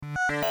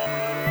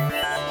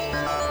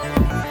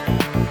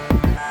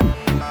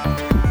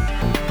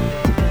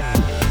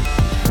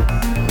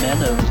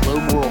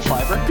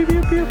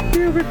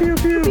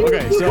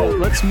Okay, so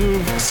let's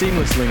move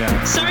seamlessly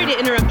now. Sorry to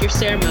interrupt your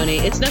ceremony.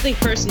 It's nothing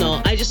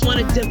personal. I just want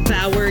to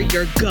devour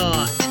your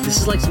god. This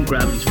is like some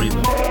Gravity's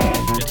Rainbow.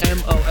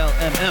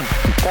 MOLMM.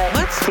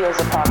 What? Feels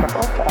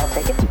apocryphal, but I'll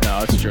take it.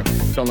 No, it's true.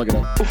 Don't look it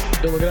up.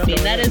 Don't look it up. I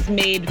mean, that is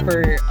made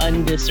for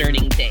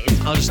undiscerning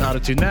taste. I'll just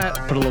auto-tune that,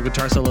 put a little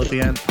guitar solo at the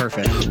end.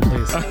 Perfect.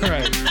 Please. All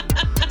right.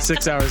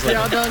 6 hours later.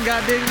 Y'all done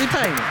got digitally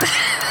painted.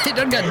 It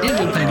done got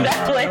digitally painted.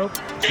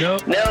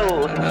 Nope.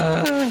 No.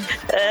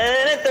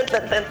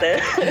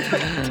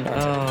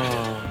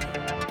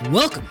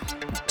 Welcome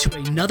to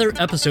another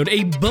episode,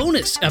 a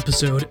bonus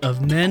episode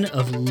of Men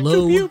of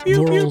Low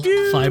Moral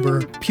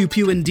Fiber. Pew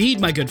pew indeed,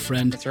 my good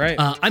friend. That's right.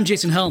 I'm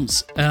Jason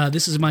Helms.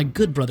 This is my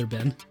good brother,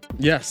 Ben.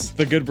 Yes,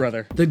 the good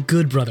brother. The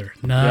good brother,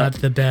 not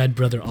the bad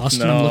brother.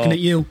 Austin, I'm No. looking at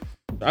you.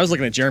 I was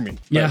looking at Jeremy.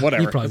 But Yeah,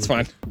 whatever. you probably That's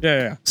would. fine.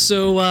 Yeah.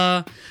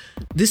 So,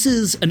 this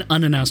is an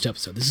unannounced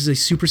episode. This is a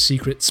super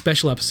secret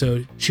special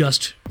episode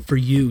just for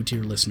you,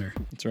 dear listener.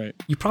 That's right.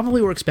 You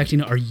probably were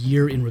expecting our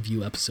year in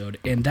review episode,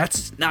 and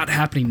that's not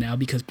happening now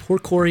because poor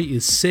Corey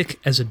is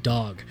sick as a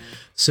dog.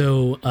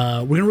 So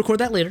we're going to record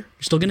that later.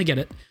 You're still going to get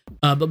it.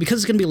 But because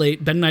it's going to be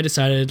late, Ben and I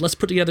decided let's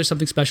put together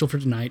something special for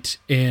tonight.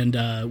 And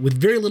with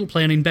very little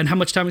planning, Ben, how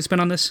much time we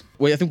spent on this?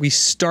 Wait, I think we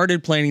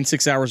started planning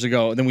 6 hours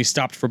ago, and then we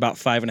stopped for about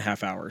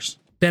 5.5 hours.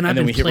 Ben, And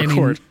then we hit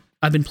record.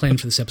 I've been planning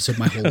for this episode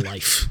my whole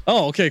life.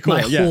 Oh, okay, cool.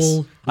 My Yes.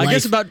 whole I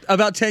guess life.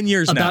 about 10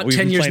 years now. About We've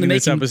 10 been years in the planning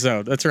this making.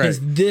 episode. That's right. Because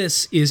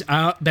this is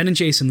Ben and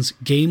Jason's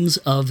Games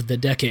of the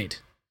Decade.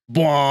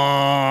 Boom.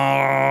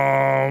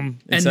 And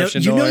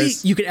Inception you know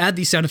noise. you could add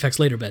these sound effects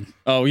later, Ben.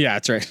 Oh, yeah,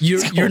 that's right.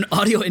 You're an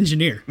audio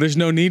engineer. There's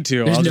no need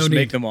to. There's I'll no just make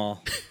need. them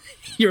all.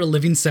 You're a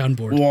living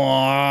soundboard.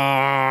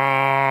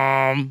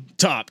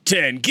 Top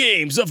 10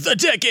 games of the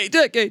decade.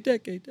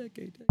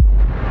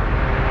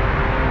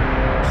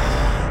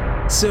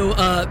 So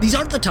these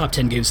aren't the top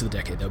 10 games of the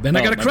decade, though, Ben. I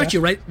Oh, got to my correct bad.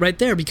 you right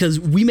there because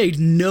we made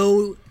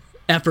no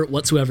effort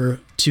whatsoever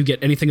to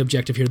get anything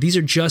objective here. These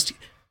are just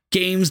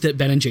games that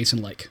Ben and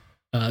Jason like.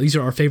 These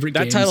are our favorite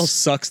That games. title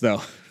sucks,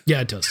 though. Yeah,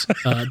 it does.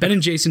 Ben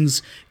and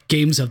Jason's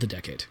Games of the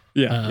Decade.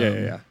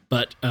 Yeah.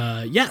 But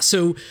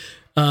so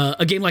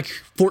a game like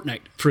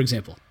Fortnite, for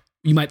example,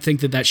 you might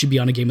think that should be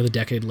on a Game of the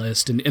Decade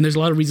list. And there's a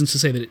lot of reasons to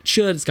say that it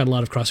should. It's got a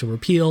lot of crossover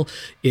appeal.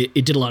 It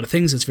did a lot of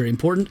things. It's very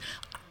important.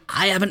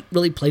 I haven't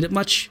really played it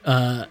much.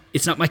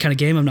 It's not my kind of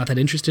game. I'm not that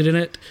interested in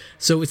it.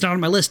 So it's not on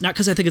my list. Not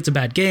because I think it's a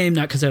bad game,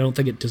 not because I don't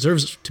think it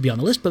deserves to be on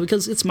the list, but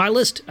because it's my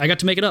list. I got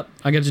to make it up.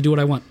 I got to do what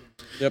I want.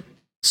 Yep.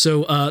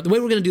 So the way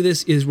we're going to do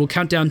this is we'll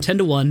count down 10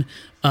 to 1.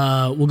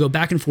 We'll go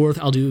back and forth.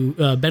 I'll do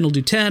Ben will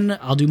do 10.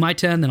 I'll do my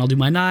 10. Then I'll do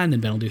my 9. Then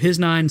Ben will do his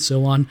 9.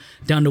 So on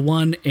down to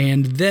 1.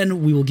 And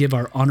then we will give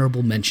our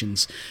honorable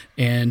mentions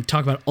and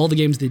talk about all the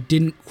games that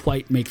didn't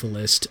quite make the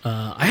list.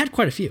 I had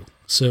quite a few.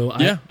 So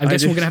I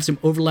guess we're going to have some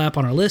overlap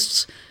on our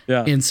lists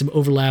and some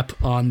overlap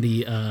on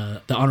the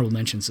honorable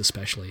mentions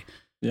especially.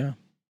 Yeah.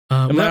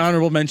 And my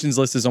honorable mentions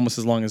list is almost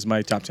as long as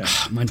my top 10.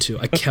 Mine too.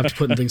 I kept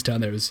putting things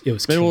down there. It was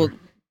Maybe killer. we'll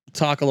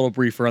talk a little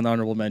briefer on the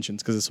honorable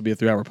mentions because this will be a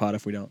 3-hour pod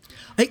if we don't.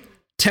 Hey,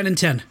 10 and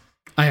 10.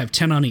 I have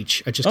 10 on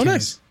each. I just Oh, counted.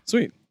 nice.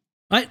 Sweet.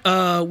 All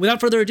right, without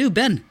further ado,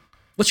 Ben,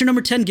 what's your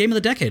number 10 game of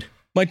the decade?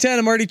 My 10,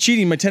 I'm already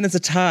cheating. My 10 is a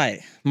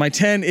tie. My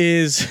 10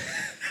 is...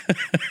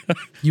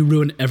 You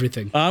ruin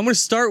everything. I'm going to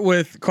start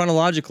with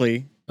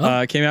chronologically.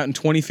 Oh. It came out in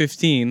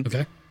 2015.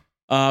 Okay.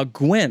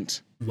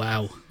 Gwent.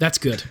 Wow, that's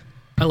good.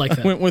 I like that.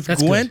 I went with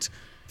that's Gwent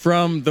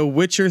from The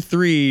Witcher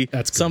 3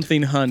 That's good.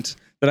 something hunt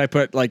that I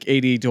put like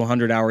 80 to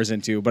 100 hours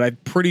into, but I'm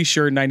pretty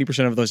sure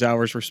 90% of those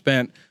hours were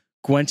spent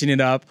Gwenting it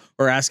up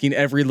or asking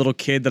every little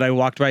kid that I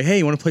walked by, hey,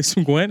 you want to play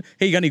some Gwent?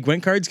 Hey, you got any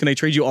Gwent cards? Can I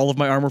trade you all of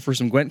my armor for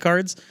some Gwent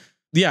cards?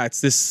 Yeah,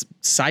 it's this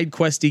side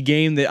questy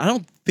game that I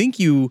don't think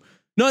you...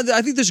 No,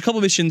 I think there's a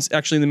couple missions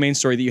actually in the main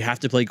story that you have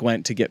to play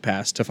Gwent to get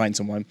past to find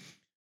someone.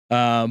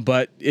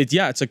 But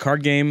it's a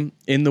card game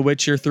in The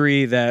Witcher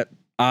 3 that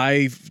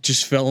I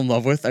just fell in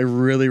love with. I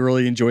really,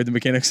 really enjoyed the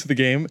mechanics of the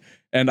game,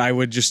 and I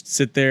would just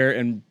sit there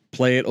and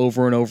play it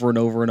over and over and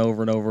over and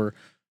over and over.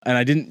 And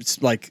I didn't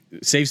like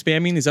save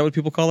spamming. Is that what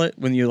people call it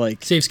when you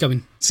like Save's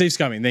coming. save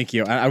scumming? Thank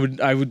you. I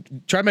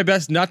would try my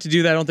best not to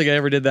do that. I don't think I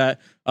ever did that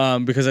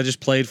because I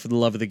just played for the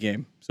love of the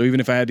game. So even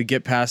if I had to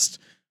get past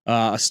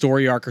a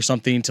story arc or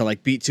something to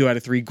like beat 2 out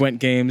of 3 Gwent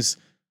games,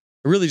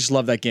 I really just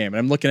love that game. And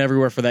I'm looking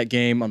everywhere for that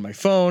game on my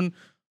phone,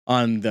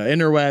 on the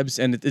interwebs,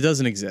 and it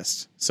doesn't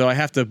exist. So I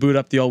have to boot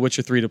up the old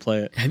Witcher 3 to play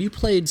it. Have you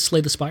played Slay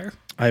the Spire?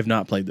 I have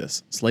not played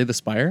this. Slay the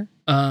Spire?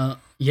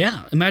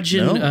 Yeah.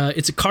 Imagine No.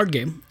 it's a card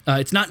game.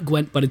 It's not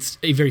Gwent, but it's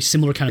a very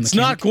similar kind of It's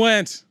not mechanic.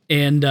 Gwent.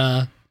 And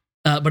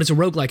but it's a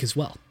roguelike as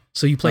well.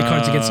 So you play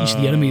cards against each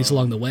of the enemies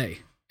along the way,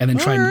 and then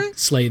try Alright. and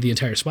slay the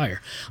entire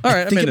spire. All right,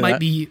 I I'm think it into might that.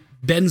 be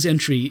Ben's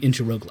entry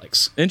into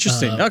roguelikes.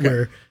 Interesting. Okay.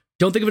 Where,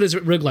 don't think of it as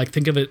roguelike.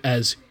 Think of it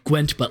as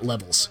Gwent, but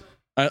levels.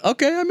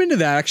 Okay, I'm into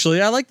that,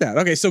 actually. I like that.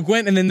 Okay, so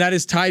Gwent, and then that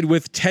is tied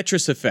with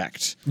Tetris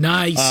Effect,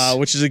 Nice.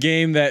 which is a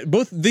game that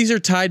both these are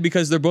tied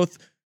because they're both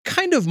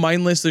kind of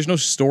mindless. There's no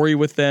story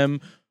with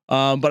them,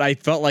 but I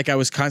felt like I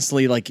was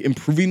constantly like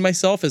improving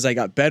myself as I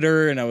got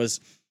better, and I was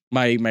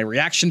my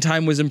reaction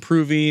time was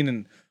improving,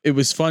 and it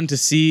was fun to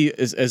see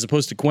as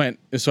opposed to Gwent.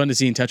 It was fun to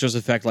see in Tetris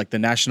Effect like the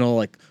national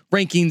like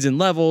rankings and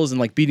levels and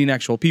like beating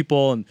actual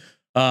people. And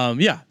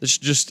it's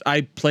just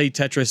I play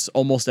Tetris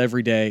almost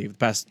every day the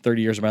past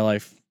 30 years of my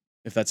life,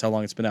 if that's how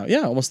long it's been out.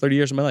 Yeah, almost 30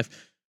 years of my life.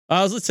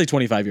 Let's say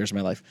 25 years of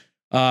my life.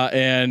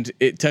 And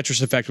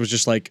Tetris Effect was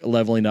just like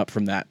leveling up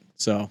from that.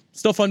 So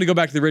still fun to go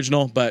back to the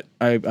original, but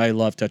I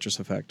love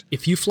Tetris Effect.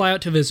 If you fly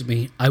out to visit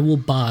me, I will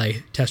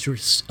buy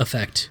Tetris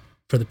Effect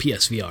for the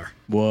PSVR.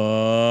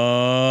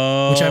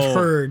 Whoa. Which I've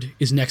heard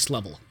is next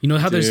level. You know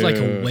how there's like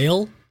a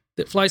whale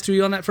that flies through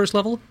you on that first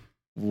level?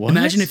 What?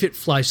 Imagine if it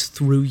flies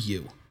through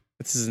you.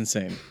 This is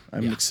insane.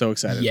 I'm so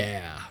excited.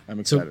 Yeah. I'm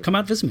excited. So come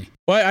out visit me.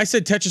 Well, I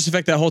said Tetris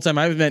Effect that whole time.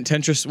 I meant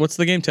Tetris. What's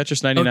the game?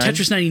 Tetris 99? Oh,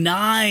 Tetris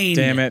 99.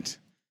 Damn it.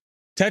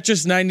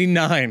 Tetris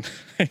 99.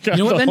 I got You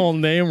know what, the Ben? whole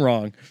name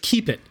wrong.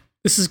 Keep it.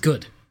 This is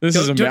good. This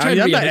is amazing. try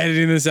to I'm be not a-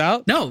 editing this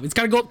out. No, it's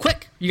got to go up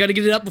quick. You got to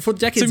get it up before the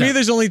decade's To me, out.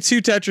 there's only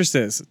two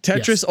Tetrises.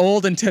 Tetris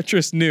Old and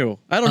Tetris New.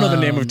 I don't know the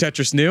name of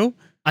Tetris New,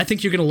 I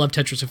think you're going to love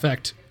Tetris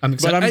Effect. I'm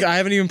excited. but I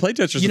haven't even played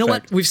Tetris You know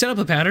Effect. what? We've set up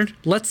a pattern.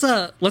 Let's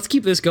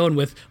keep this going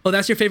with,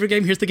 that's your favorite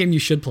game? Here's the game you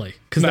should play.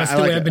 Because No, that's I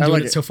the like way it. I've been I doing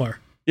like it it. so far.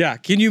 Yeah.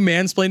 Can you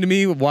mansplain to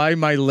me why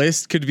my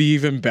list could be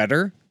even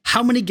better?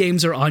 How many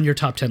games are on your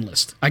top 10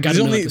 list? I got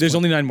to know. There's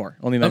only 9 more.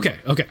 Only 9 Okay,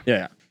 more. okay.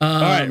 Yeah.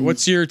 All right.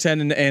 What's your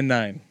 10 and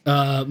 9?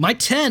 My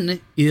 10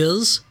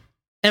 is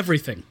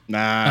everything.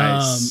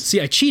 Nice.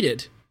 See, I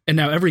cheated, and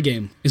now every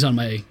game is on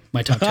my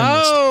top 10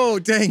 list. Oh,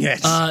 dang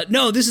it.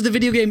 No, this is the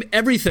video game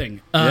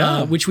Everything,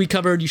 which we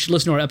covered. You should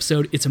listen to our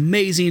episode. It's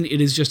amazing. It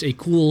is just a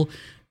cool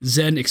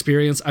Zen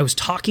experience. I was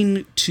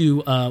talking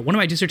to one of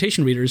my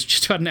dissertation readers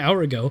just about an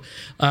hour ago.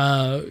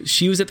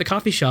 She was at the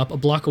coffee shop a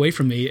block away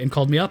from me and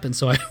called me up, and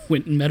so I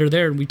went and met her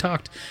there, and we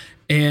talked.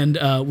 And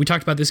we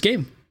talked about this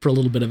game for a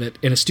little bit of it.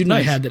 And a student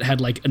I had that had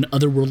like an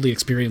otherworldly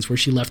experience where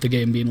she left the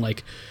game being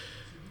like,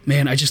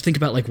 man, I just think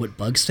about like what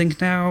bugs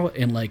think now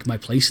and like my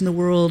place in the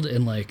world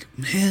and like,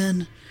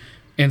 man.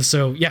 And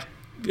so, yeah,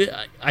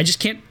 I just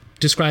can't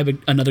describe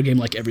another game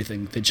like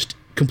Everything that just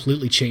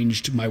completely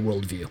changed my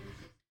worldview.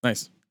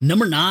 Nice.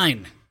 Number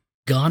 9,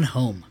 Gone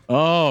Home.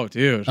 Oh,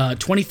 dude.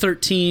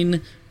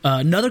 2013,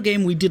 another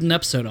game we did an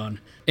episode on,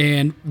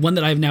 and one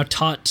that I've now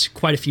taught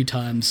quite a few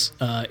times.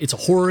 It's a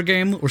horror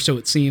game, or so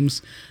it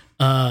seems,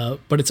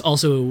 but it's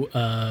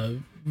also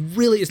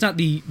really, it's not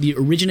the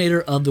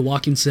originator of the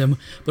walking sim,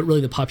 but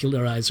really the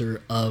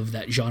popularizer of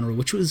that genre,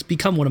 which has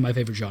become one of my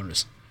favorite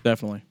genres.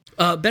 Definitely.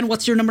 Ben,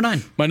 what's your number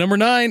 9? My number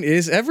 9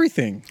 is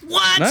Everything.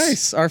 What?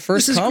 Nice. Our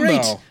first This is combo.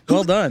 great.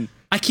 Well done.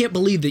 I can't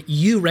believe that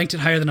you ranked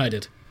it higher than I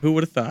did. Who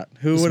would have thought?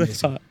 Who would have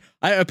amazing. thought?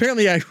 I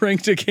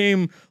ranked a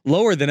game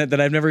lower than it that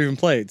I've never even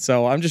played.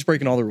 So I'm just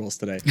breaking all the rules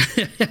today.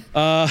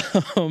 I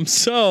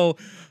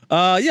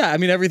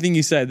mean, everything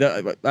you said.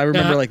 I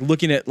remember like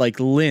looking at like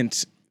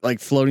lint like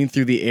floating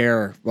through the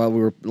air while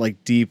we were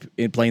like deep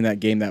in playing that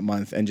game that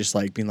month, and just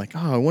like being like,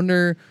 oh, I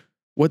wonder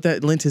what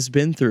that lint has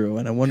been through,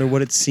 and I wonder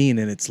what it's seen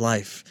in its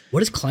life.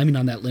 What is climbing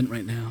on that lint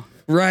right now?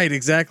 Right,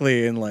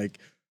 exactly. And like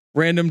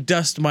random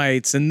dust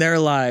mites and their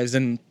lives.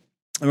 And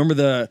I remember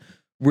the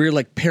weird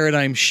like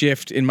paradigm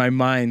shift in my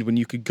mind when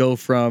you could go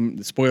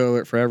from, spoiler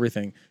alert for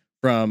Everything,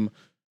 from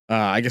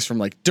I guess from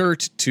like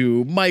dirt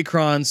to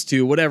microns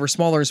to whatever,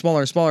 smaller and smaller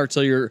and smaller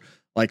till you're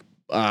like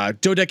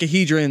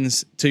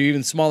dodecahedrons, to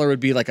even smaller would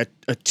be like a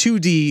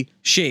 2D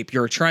shape.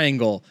 You're a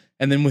triangle.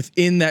 And then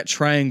within that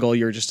triangle,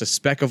 you're just a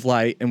speck of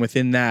light. And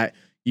within that,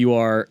 you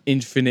are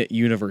infinite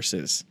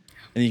universes.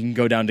 And you can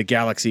go down to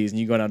galaxies and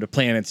you go down to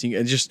planets.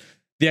 And just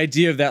the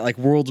idea of that, like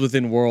worlds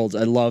within worlds.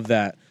 I love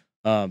that.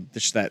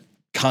 Just that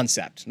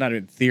concept, not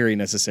in theory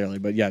necessarily,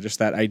 but yeah, just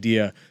that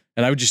idea.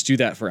 And I would just do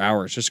that for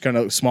hours, just kind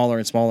of smaller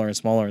and smaller and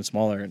smaller and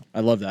smaller. And I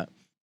love that.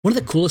 One of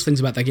the coolest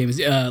things about that game is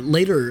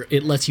later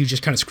it lets you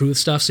just kind of screw with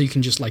stuff. So you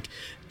can just like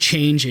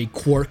change a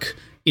quark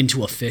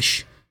into a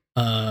fish,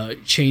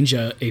 change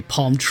a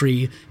palm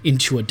tree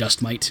into a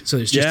dust mite. So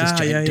there's just this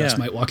giant dust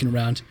mite walking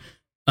around.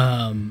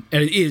 And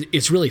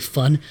it's really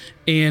fun.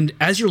 And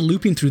as you're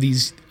looping through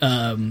these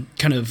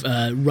kind of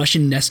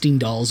Russian nesting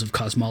dolls of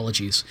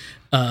cosmologies,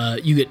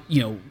 you get,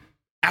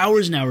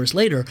 hours and hours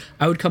later,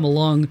 I would come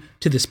along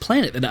to this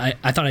planet that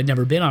I thought I'd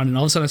never been on, and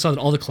all of a sudden I saw that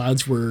all the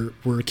clouds were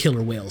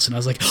killer whales, and I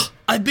was like, oh,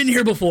 I've been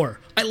here before.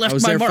 I left I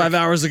was my there mark. 5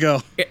 hours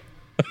ago.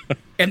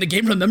 And the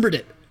game remembered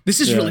it.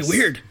 This is really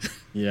weird.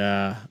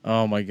 Yeah.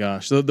 Oh my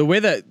gosh. So the way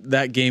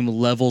that game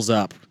levels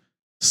up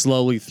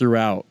slowly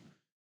throughout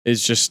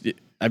is just,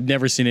 I've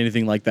never seen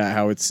anything like that.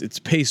 How it's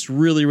paced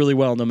really, really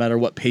well, no matter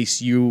what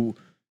pace you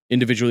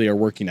individually are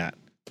working at.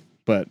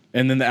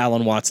 And then the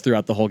Alan Watts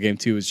throughout the whole game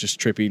too is just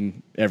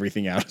tripping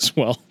everything out as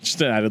well.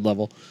 Just an added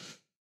level.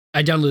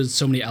 I downloaded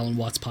so many Alan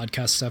Watts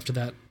podcasts after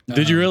that.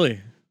 Did you really?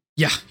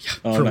 Yeah.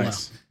 Oh, for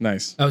nice. a while.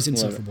 Nice. I was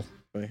insufferable.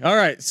 All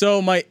right.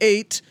 So my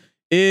 8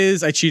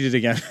 is, I cheated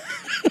again.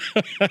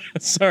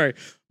 Sorry.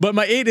 But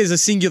my 8 is a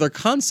singular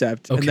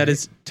concept, and that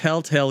is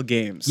Telltale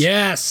Games.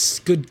 Yes.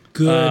 Good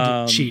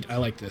cheat. I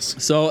like this.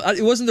 So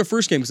it wasn't their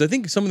first game, because I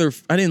think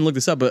I didn't look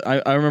this up, but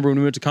I remember when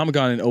we went to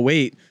Comic-Con in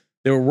 2008,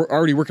 they were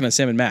already working on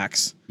Sam &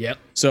 Max. Yep.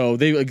 So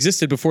they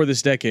existed before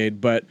this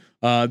decade, but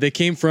they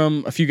came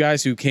from a few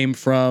guys who came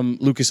from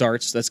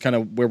LucasArts. That's kind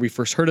of where we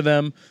first heard of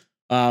them.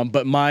 But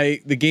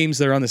the games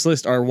that are on this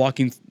list are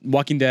Walking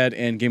Dead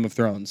and Game of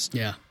Thrones.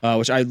 Yeah.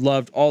 Which I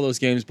loved all those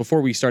games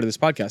before we started this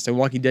podcast. And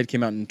Walking Dead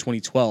came out in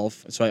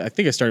 2012, so I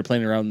think I started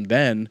playing around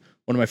then.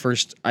 One of my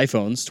first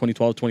iPhones,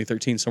 2012,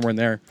 2013, somewhere in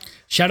there.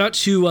 Shout out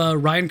to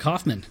Ryan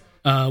Kaufman,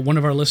 one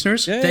of our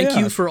listeners. Thank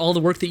you for all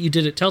the work that you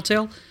did at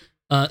Telltale.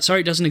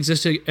 Sorry, it doesn't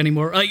exist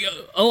anymore.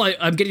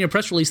 I'm getting a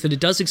press release that it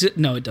does exist.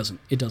 No, it doesn't.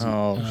 It doesn't.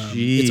 Oh,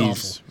 jeez. It's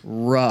awful.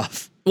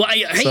 Rough. Well,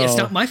 it's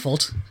not my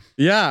fault.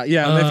 Yeah.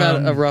 They've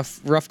had a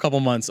rough couple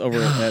months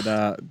over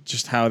at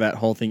just how that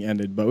whole thing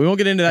ended, but we won't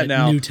get into that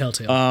now. New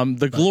Telltale.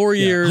 The Glory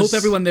years. Hope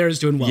everyone there is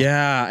doing well.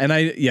 Yeah,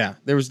 and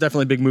there was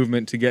definitely a big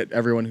movement to get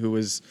everyone who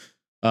was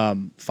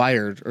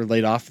fired or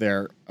laid off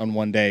there on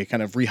one day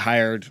kind of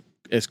rehired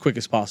as quick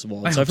as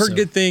possible. So I've heard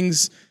good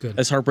things. Good.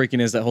 As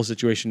heartbreaking as that whole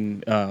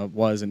situation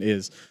was and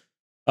is.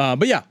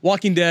 But yeah,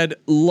 Walking Dead,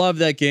 love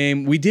that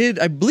game.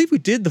 I believe we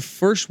did the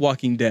first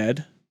Walking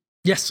Dead.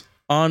 Yes.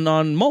 On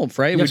Mulp,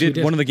 right? Yes, we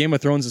did one of the Game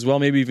of Thrones as well,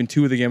 maybe even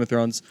two of the Game of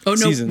Thrones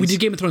seasons. We did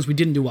Game of Thrones. We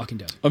didn't do Walking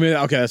Dead. I mean,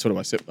 okay, that's what it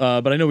was.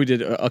 But I know we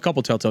did a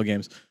couple Telltale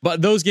games.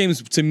 But those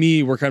games, to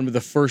me, were kind of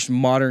the first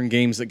modern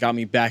games that got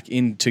me back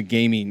into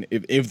gaming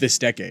of this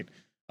decade.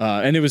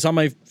 And it was on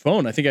my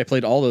phone. I think I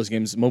played all those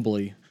games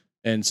mobily.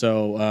 And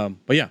so,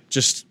 but yeah,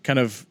 just kind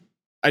of,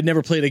 I'd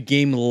never played a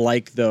game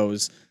like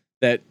those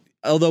that,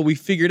 although we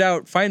figured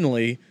out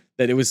finally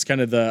that it was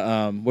kind of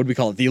the, what do we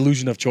call it? The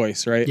illusion of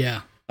choice, right?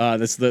 Yeah.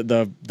 That's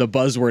the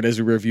buzzword as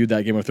we reviewed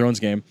that Game of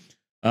Thrones game.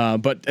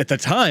 But at the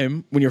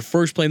time, when you're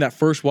first playing that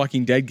first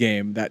Walking Dead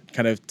game, that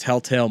kind of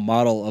Telltale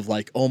model of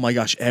like, oh my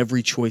gosh,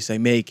 every choice I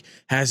make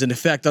has an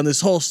effect on this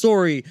whole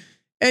story.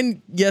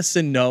 And yes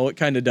and no, it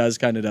kind of does,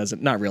 kind of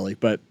doesn't. Not really,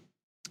 but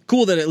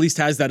cool that it at least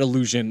has that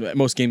illusion.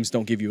 Most games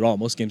don't give you at all.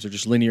 Most games are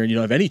just linear and you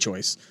don't have any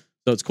choice.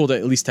 So it's cool to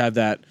at least have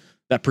that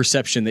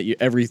perception that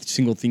every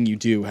single thing you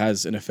do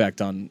has an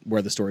effect on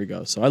where the story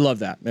goes. So I love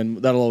that. And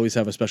that'll always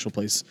have a special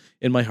place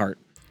in my heart.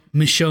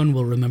 Michonne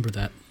will remember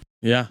that.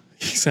 Yeah,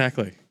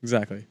 exactly.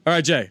 All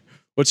right, Jay,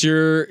 what's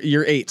your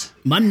 8?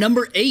 My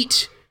number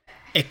 8,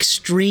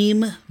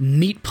 Extreme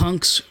Meat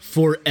Punks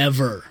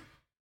Forever.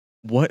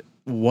 What?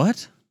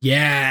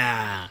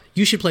 Yeah,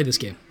 you should play this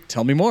game.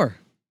 Tell me more.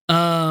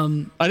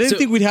 I didn't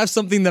think we'd have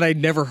something that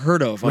I'd never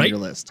heard of on your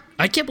list.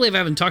 I can't believe I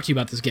haven't talked to you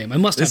about this game. I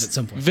must have at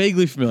some point.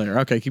 Vaguely familiar.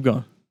 Okay, keep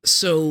going.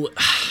 So,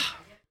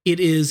 it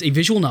is a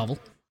visual novel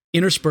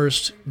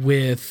interspersed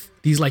with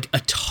these like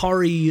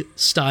Atari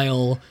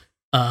style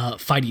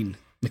fighting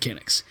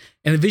mechanics,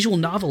 and the visual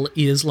novel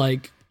is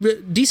like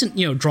decent,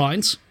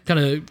 drawings, kind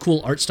of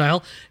cool art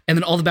style, and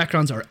then all the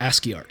backgrounds are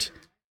ASCII art.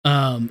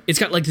 It's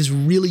got like this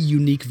really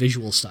unique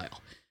visual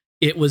style.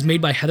 It was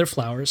made by Heather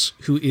Flowers,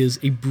 who is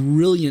a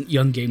brilliant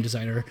young game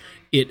designer.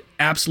 It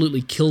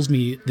absolutely kills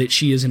me that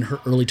she is in her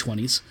early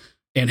 20s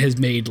and has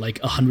made like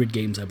 100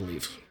 games, I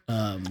believe.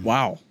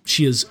 Wow.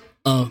 She is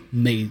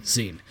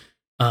amazing.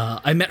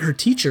 I met her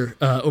teacher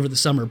over the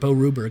summer, Bo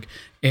Ruberg,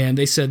 and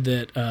they said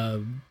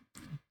that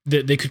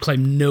they could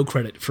claim no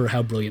credit for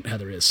how brilliant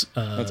Heather is.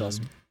 That's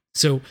awesome.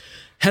 So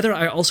Heather,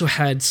 I also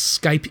had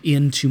Skype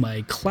into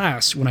my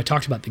class when I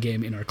talked about the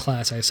game in our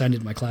class. I assigned it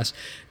to my class,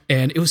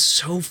 and it was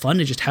so fun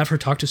to just have her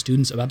talk to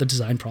students about the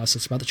design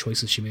process, about the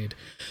choices she made.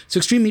 So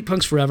Extreme Meat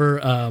Punks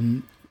Forever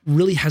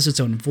really has its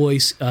own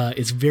voice.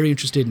 It's very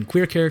interested in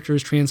queer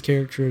characters, trans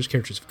characters,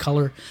 characters of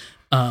color.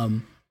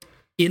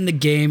 In the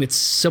game, it's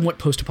somewhat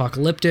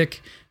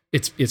post-apocalyptic.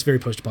 It's very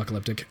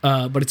post-apocalyptic,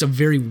 but it's a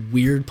very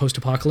weird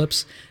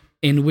post-apocalypse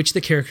in which the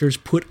characters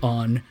put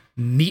on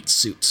meat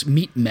suits,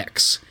 meat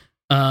mechs.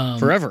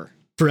 Forever.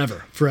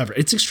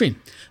 It's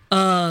extreme.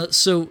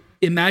 So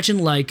imagine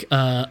like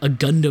a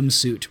Gundam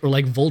suit or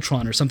like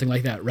Voltron or something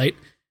like that, right?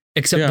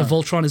 Except the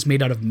Voltron is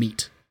made out of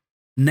meat.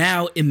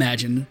 Now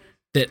imagine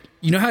that,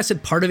 you know how I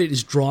said part of it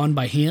is drawn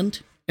by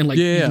hand and like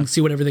you can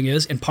see what everything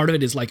is, and part of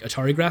it is like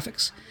Atari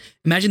graphics?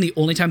 Imagine the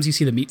only times you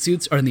see the meat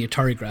suits are in the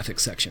Atari graphics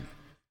section.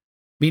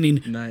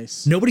 Meaning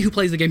nobody who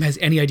plays the game has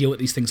any idea what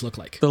these things look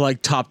like. They're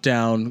like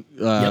top-down,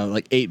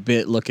 like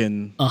 8-bit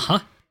looking.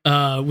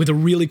 With a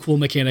really cool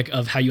mechanic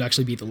of how you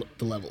actually beat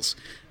the levels.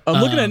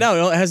 I'm looking at it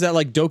now. It has that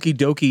like Doki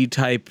Doki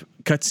type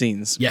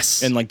cutscenes.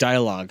 Yes. And like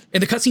dialogue.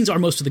 And the cutscenes are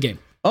most of the game.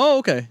 Oh,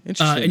 okay.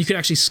 Interesting. And you can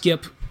actually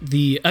skip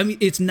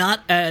it's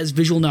not as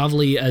visual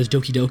novel-y as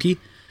Doki Doki.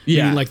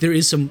 Yeah. I mean, like there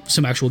is some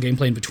actual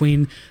gameplay in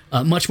between.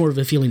 Much more of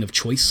a feeling of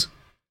choice.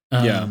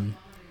 And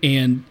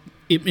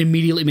it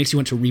immediately makes you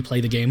want to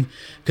replay the game,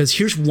 because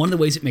here's one of the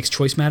ways it makes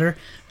choice matter.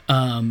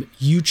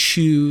 You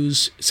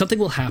choose, something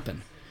will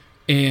happen,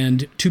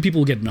 and two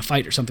people will get in a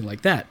fight or something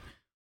like that.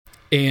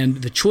 And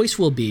the choice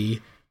will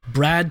be,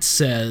 Brad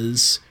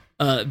says,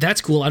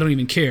 that's cool, I don't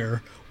even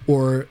care.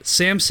 Or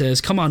Sam says,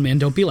 come on, man,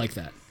 don't be like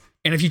that.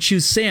 And if you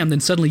choose Sam, then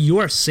suddenly you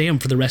are Sam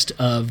for the rest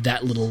of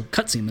that little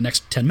cutscene, the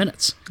next 10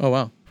 minutes. Oh,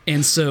 wow.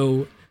 And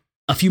so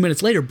a few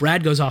minutes later,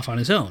 Brad goes off on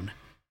his own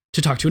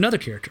to talk to another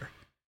character.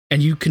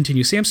 And you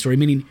continue Sam's story,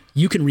 meaning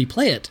you can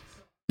replay it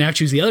Now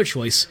choose the other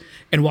choice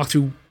and walk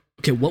through,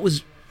 okay, what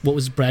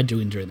was Brad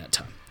doing during that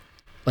time?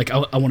 Like,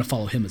 I want to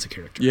follow him as a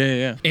character.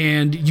 Yeah.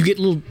 And you get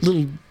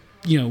little,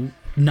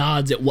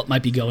 nods at what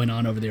might be going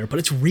on over there, but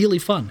it's really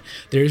fun.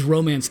 There's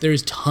romance.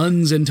 There's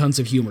tons and tons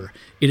of humor.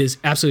 It is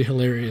absolutely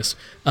hilarious.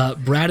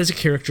 Brad is a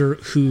character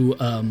who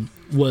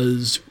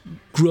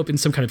grew up in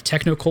some kind of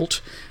techno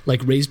cult,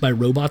 like raised by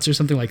robots or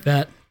something like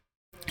that.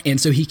 And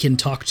so he can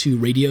talk to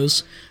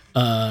radios,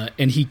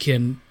 and he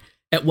can,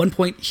 at one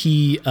point,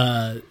 he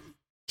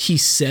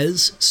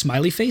says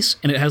smiley face,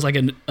 and it has like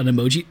an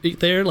emoji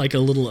there, like a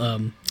little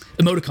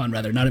emoticon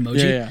rather, not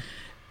emoji. Yeah.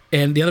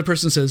 And the other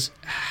person says,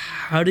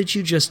 how did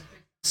you just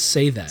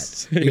say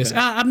that? He goes,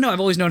 I don't know, I've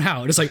always known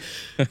how. And it's like,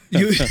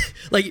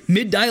 like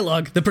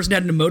mid-dialogue, the person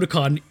had an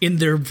emoticon in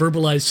their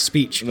verbalized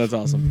speech. That's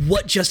awesome.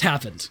 What just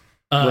happened?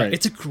 Right.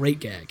 It's a great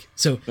gag.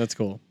 So That's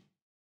cool.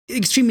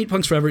 Extreme Meat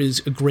Punks Forever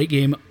is a great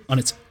game on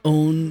its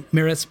own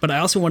merits, but I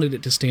also wanted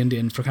it to stand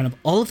in for kind of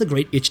all of the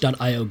great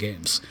itch.io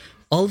games,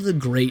 all of the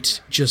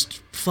great,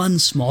 just fun,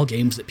 small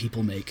games that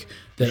people make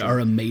that are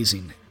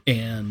amazing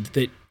and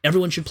that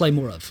everyone should play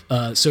more of.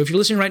 So if you're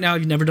listening right now,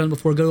 if you've never done it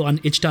before, go on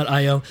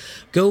itch.io,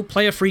 go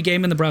play a free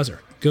game in the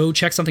browser. Go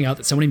check something out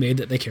that somebody made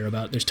that they care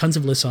about. There's tons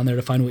of lists on there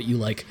to find what you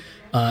like,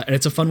 and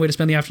it's a fun way to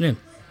spend the afternoon.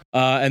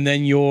 And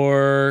then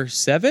your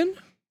 7?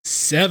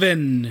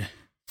 7,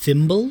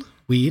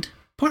 Thimbleweed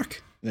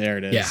Park. There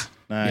it is. Yeah.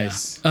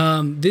 Nice.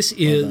 Yeah. This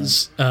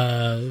is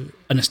a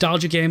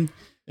nostalgia game.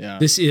 Yeah.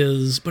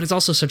 But it's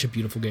also such a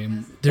beautiful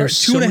game.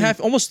 There's two and a half,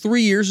 almost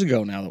 3 years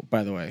ago now,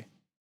 by the way.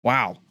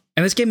 Wow.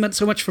 And this game meant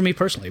so much for me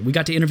personally. We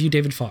got to interview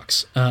David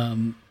Fox.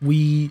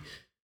 We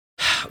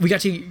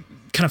got to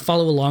kind of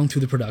follow along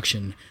through the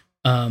production.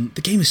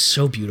 The game is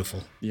so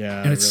beautiful.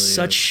 Yeah. And it's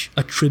such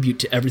a tribute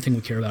to everything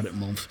we care about at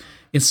Monf.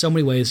 In so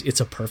many ways, it's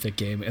a perfect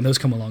game, and those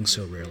come along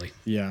so rarely.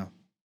 Yeah.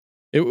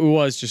 It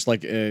was just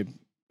like a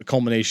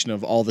culmination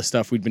of all the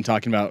stuff we'd been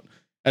talking about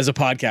as a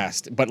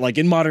podcast, but like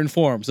in modern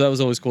form. So that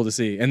was always cool to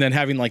see. And then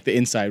having like the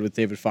inside with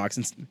David Fox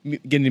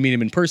and getting to meet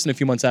him in person a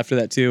few months after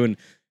that too, and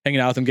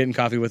hanging out with him, getting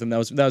coffee with him. That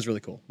was really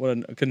cool.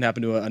 Couldn't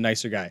happen to a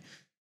nicer guy.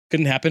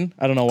 Couldn't happen.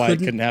 I don't know why it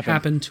couldn't happen.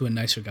 Happen to a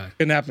nicer guy.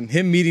 Couldn't happen.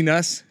 Him meeting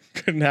us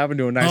couldn't happen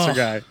to a nicer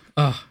guy.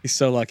 Oh. He's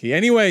so lucky.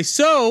 Anyway,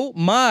 so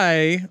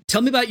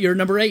tell me about your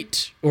number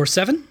 8 or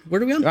 7.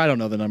 Where are we on? I don't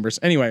know the numbers.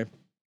 Anyway,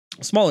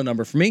 a smaller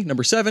number for me,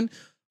 number 7.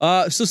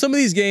 So some of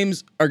these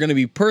games are going to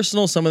be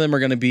personal. Some of them are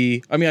going to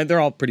be, I mean, they're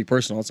all pretty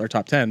personal. It's our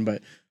top 10,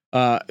 but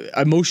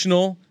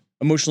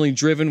emotionally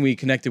driven. We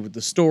connected with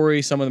the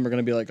story. Some of them are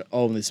going to be like,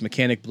 oh, this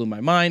mechanic blew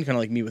my mind, kind of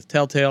like me with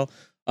Telltale.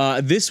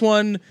 This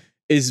one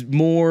is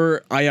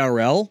more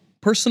IRL,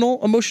 personal,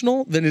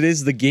 emotional than it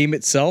is the game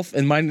itself.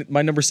 And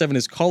my number 7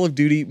 is Call of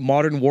Duty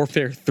Modern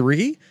Warfare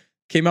 3.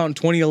 Came out in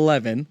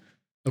 2011.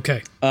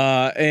 Okay.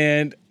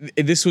 And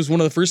this was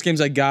one of the first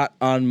games I got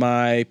on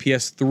my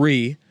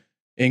PS3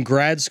 in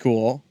grad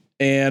school,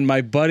 and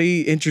my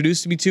buddy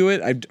introduced me to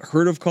it. I'd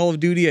heard of Call of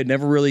Duty. I'd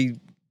never really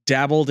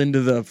dabbled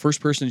into the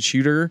first-person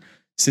shooter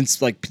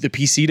since like the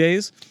PC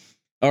days,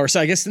 or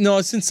so I guess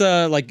since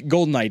like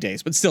GoldenEye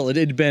days. But still, it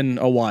had been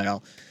a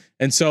while.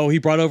 And so he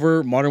brought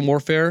over Modern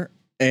Warfare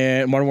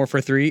and Modern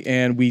Warfare 3,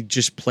 and we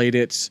just played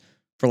it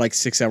for like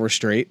 6 hours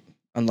straight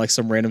on like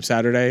some random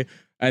Saturday,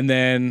 and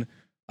then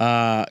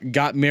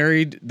got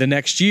married the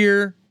next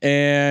year,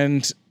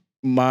 and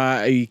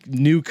my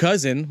new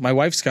cousin, my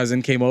wife's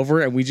cousin, came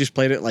over, and we just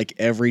played it like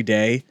every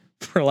day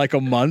for like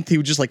a month. He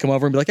would just like come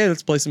over and be like, hey,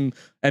 let's play some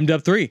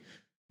MW3.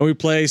 And we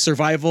play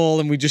survival,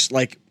 and we just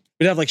like,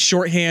 we'd have like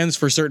shorthands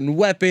for certain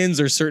weapons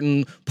or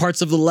certain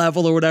parts of the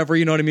level or whatever,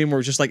 you know what I mean? Where it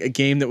was just like a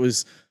game that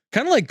was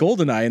kind of like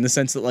GoldenEye in the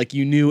sense that like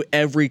you knew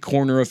every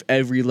corner of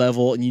every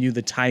level, and you knew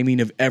the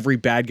timing of every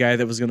bad guy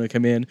that was going to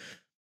come in.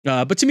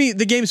 But to me,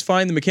 the game's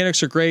fine. The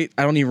mechanics are great.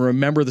 I don't even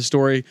remember the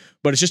story,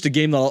 but it's just a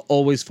game that I'll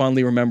always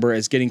fondly remember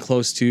as getting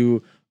close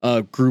to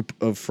a group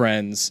of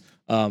friends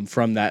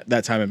from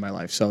that time in my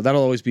life. So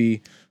that'll always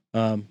be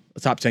a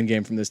top 10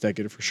 game from this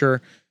decade for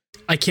sure.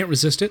 I can't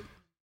resist it.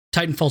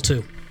 Titanfall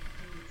 2.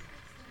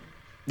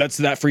 That's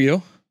that for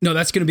you? No,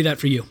 that's going to be that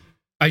for you.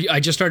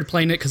 I just started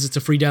playing it because it's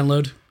a free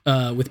download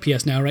with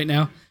PS Now right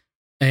now.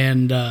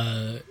 And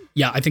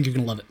yeah, I think you're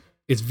going to love it.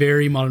 It's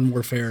very Modern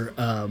Warfare.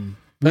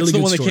 That's really the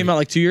good one that story. came out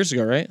like 2 years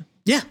ago, right?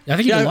 Yeah, I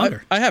think even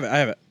longer. I have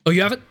it. Oh,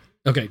 you have it?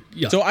 Okay,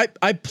 yeah. So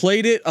I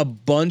played it a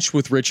bunch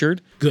with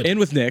Richard and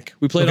with Nick.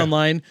 We played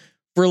online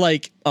for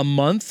like a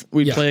month.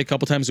 We'd play a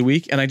couple times a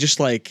week, and I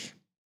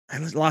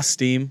lost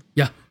steam.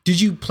 Yeah.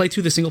 Did you play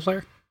through the single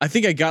player? I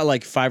think I got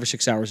like 5 or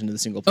 6 hours into the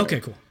single player. Okay,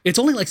 cool. It's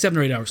only like 7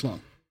 or 8 hours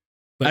long.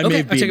 But I may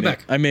have take it beaten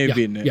back. I may have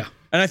beaten it. Yeah.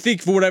 And I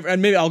think for whatever,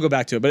 and maybe I'll go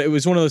back to it, but it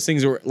was one of those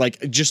things where like,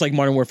 just like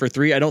Modern Warfare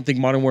 3, I don't think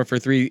Modern Warfare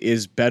 3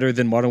 is better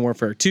than Modern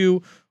Warfare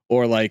 2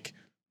 or like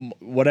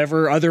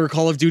whatever other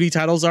Call of Duty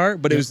titles are,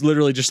 but it was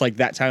literally just like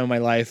that time of my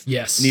life.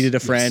 Yes. Needed a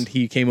friend.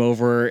 He came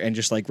over and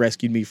just like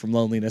rescued me from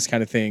loneliness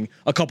kind of thing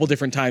a couple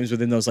different times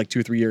within those like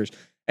 2 or 3 years.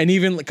 And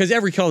even because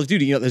every Call of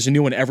Duty, you know, there's a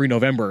new one every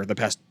November the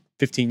past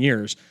 15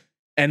 years.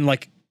 And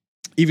like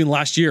even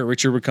last year,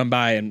 Richard would come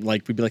by and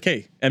like, we'd be like,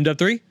 hey,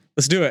 MW3,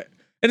 let's do it.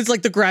 And it's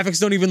like the graphics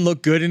don't even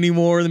look good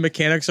anymore. The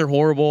mechanics are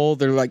horrible.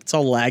 They're like, it's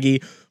all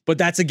laggy. But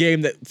that's a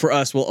game that for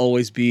us will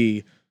always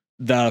be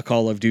the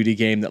Call of Duty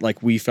game that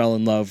like we fell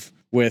in love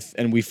with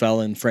and we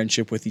fell in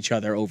friendship with each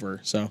other over.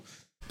 So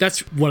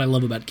That's what I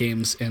love about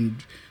games,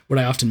 and what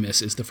I often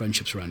miss is the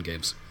friendships around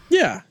games.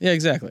 yeah,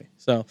 exactly.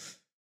 So,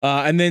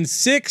 and then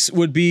 6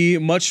 would be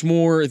much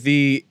more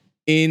the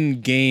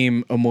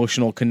in-game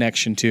emotional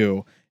connection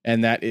too,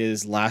 and that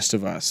is Last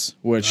of Us,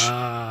 which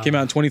came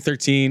out in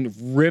 2013,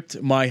 ripped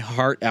my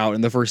heart out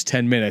in the first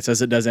 10 minutes,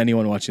 as it does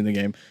anyone watching the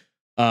game.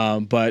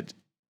 But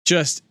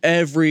just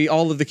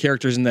all of the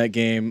characters in that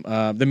game,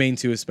 the main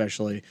two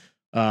especially,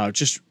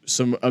 just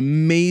some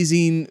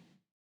amazing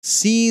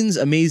scenes,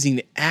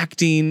 amazing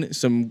acting,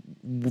 some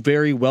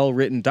very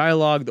well-written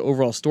dialogue, the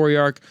overall story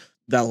arc,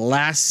 that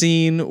last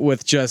scene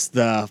with just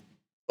you know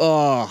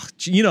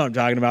what I'm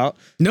talking about.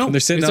 No, When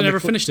they're sitting because I on the never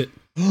finished it.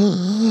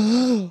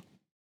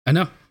 I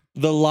know.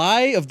 The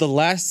lie of the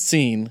last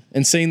scene,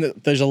 and saying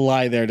that there's a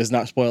lie there does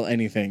not spoil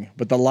anything,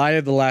 but the lie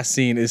of the last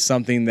scene is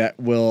something that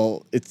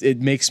it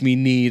makes me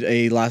need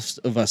a Last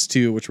of Us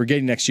 2, which we're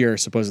getting next year,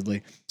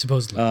 supposedly.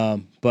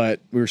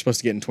 But we were supposed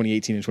to get in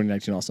 2018 and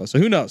 2019 also, so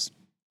who knows?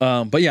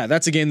 But yeah,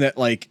 that's a game that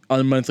like on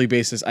a monthly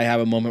basis, I have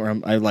a moment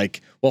where I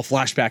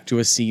flashback to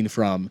a scene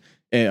from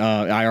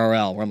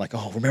IRL where I'm like,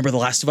 oh, remember The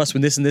Last of Us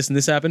when this and this and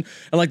this happened?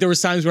 And like there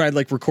was times where I'd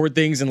like record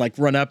things and like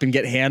run up and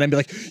get Hannah and be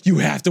like, you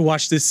have to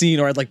watch this scene,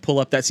 or I'd like pull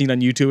up that scene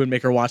on YouTube and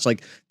make her watch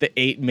like the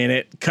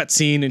 8-minute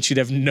cutscene and she'd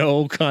have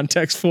no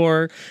context for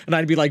her, and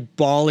I'd be like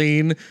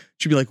bawling.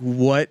 She'd be like,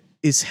 what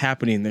is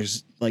happening?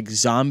 There's like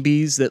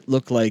zombies that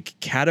look like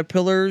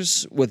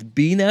caterpillars with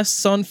bee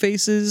nests on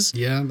faces.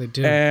 Yeah, they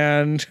do.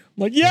 And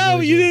I'm like, yo,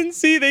 you didn't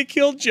see they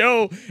killed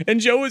Joe, and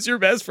Joe was your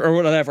best friend, or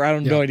whatever. I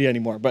don't no idea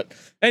anymore. But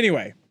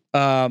anyway,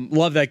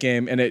 love that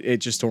game, and it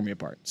just tore me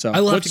apart. So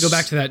I will have to go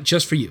back to that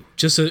just for you,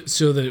 just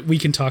so that we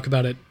can talk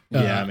about it.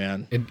 Yeah,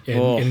 man, and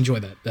enjoy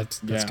that. That's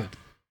good.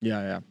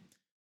 Yeah.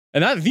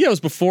 And that was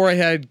before I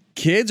had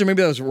kids, or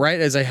maybe that was right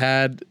as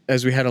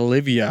we had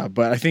Olivia.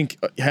 But I think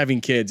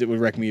having kids, it would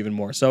wreck me even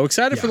more. So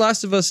excited for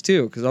Last of Us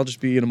 2, because I'll just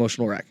be an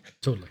emotional wreck.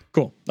 Totally.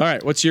 Cool. All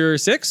right. What's your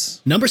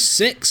 6? Number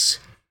 6,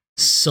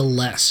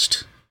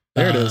 Celeste.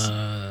 There it is.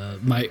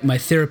 My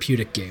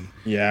therapeutic game.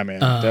 Yeah, man.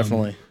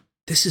 Definitely.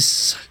 This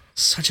is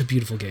such a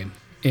beautiful game.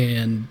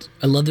 And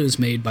I love that it was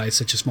made by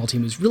such a small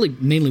team. It was really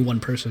mainly one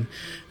person.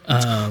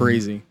 It's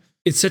crazy.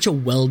 It's such a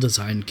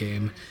well-designed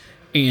game.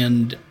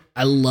 And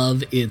I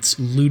love its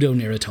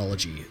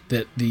ludonarratology,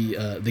 that the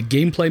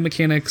gameplay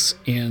mechanics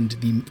and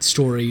the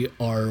story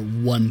are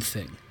one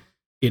thing.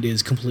 It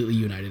is completely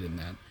united in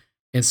that.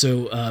 And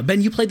so,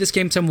 Ben, you played this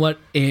game somewhat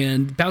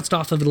and bounced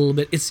off of it a little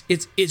bit.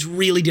 It's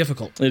really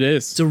difficult. It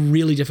is. It's a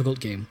really difficult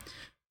game,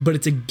 but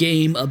it's a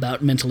game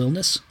about mental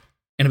illness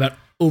and about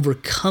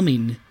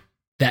overcoming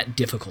that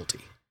difficulty.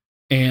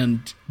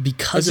 And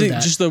because of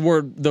that, just the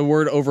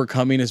word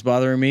overcoming is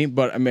bothering me,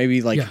 but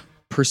maybe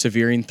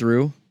persevering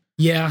through.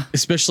 Yeah.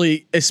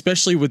 Especially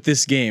with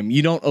this game,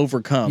 you don't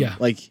overcome. Yeah.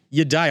 Like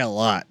you die a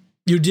lot.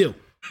 You do.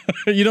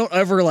 You don't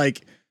ever do what?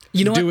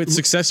 it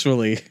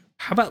successfully.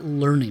 How about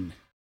learning?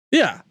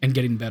 Yeah. And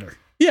getting better.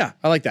 Yeah,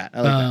 I like that.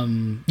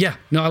 Yeah,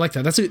 no, I like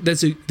that. That's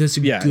a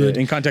good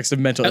in context of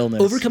mental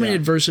illness. Overcoming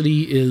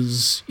adversity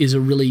is a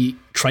really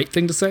trite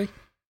thing to say.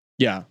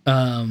 Yeah.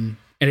 And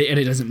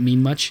it doesn't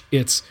mean much.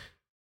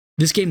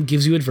 This game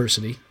gives you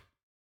adversity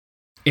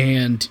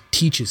and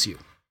teaches you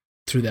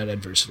through that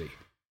adversity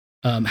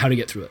how to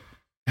get through it,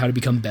 how to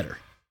become better.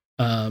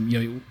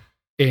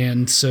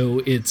 And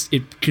so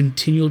it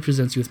continually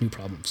presents you with new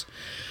problems.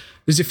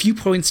 There's a few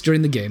points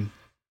during the game,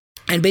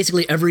 and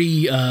basically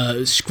every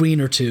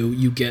screen or two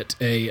you get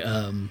a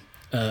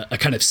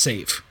kind of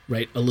save,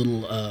 right? A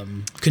little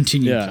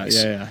continue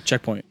place. Yeah.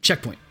 Checkpoint.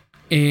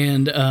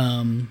 And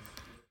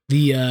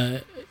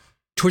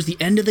towards the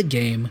end of the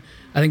game,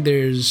 I think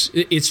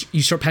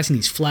you start passing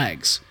these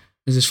flags.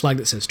 There's this flag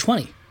that says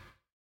 20.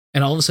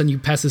 And all of a sudden you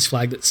pass this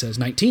flag that says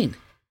 19.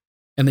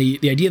 And the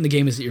idea in the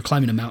game is that you're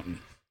climbing a mountain.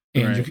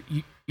 And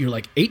you're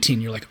like 18.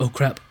 You're like, oh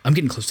crap, I'm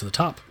getting close to the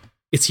top.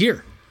 It's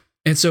here.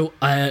 And so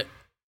I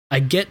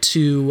get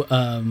to,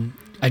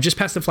 I just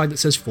passed the flag that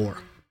says 4.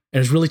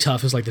 And it's really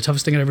tough. It's like the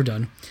toughest thing I've ever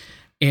done.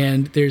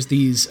 And there's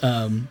these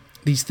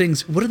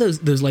things. What are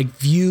those like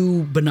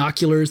view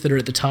binoculars that are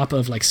at the top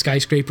of like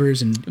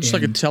skyscrapers and just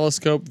like a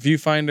telescope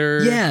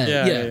viewfinder.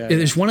 Yeah.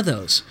 There's one of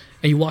those,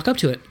 and you walk up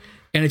to it,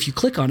 and if you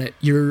click on it,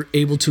 you're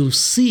able to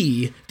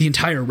see the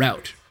entire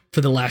route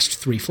for the last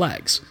 3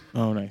 flags.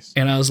 Oh, nice.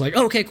 And I was like,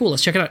 oh, okay, cool.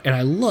 Let's check it out. And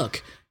I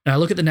look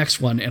at the next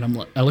one,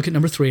 and I look at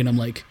number 3, and I'm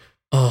like,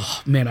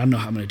 oh man, I don't know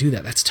how I'm going to do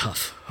that. That's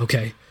tough.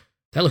 Okay.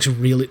 That looks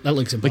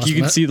impossible. Like you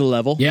can see the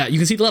level? Yeah, you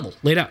can see the level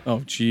laid out.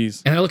 Oh,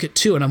 jeez. And I look at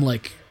 2, and I'm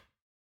like,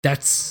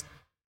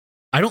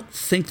 I don't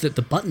think that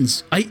the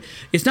buttons,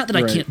 it's not that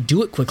I can't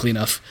do it quickly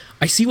enough.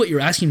 I see what you're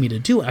asking me to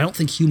do. I don't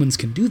think humans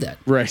can do that.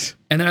 Right.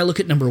 And then I look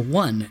at number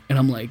 1 and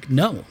I'm like,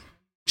 no,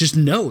 just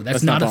no,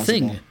 that's not a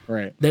thing.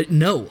 Right.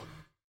 No.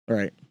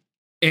 Right.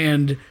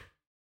 And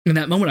in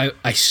that moment,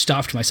 I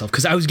stopped myself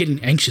because I was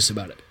getting anxious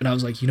about it. And I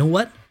was like, you know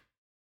what?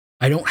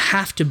 I don't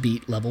have to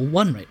beat level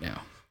 1 right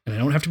now. And I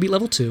don't have to beat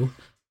level 2.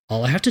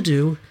 All I have to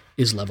do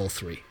is level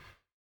 3.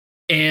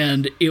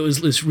 And it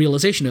was this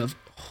realization of,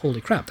 holy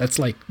crap, that's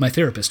like my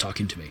therapist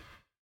talking to me.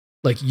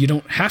 Like, you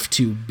don't have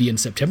to be in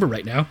September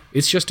right now.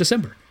 It's just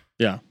December.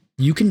 Yeah.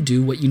 You can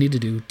do what you need to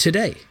do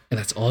today, and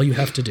that's all you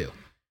have to do.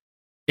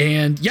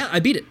 And yeah, I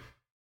beat it.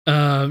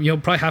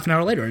 Probably half an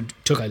hour later. It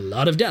took a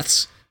lot of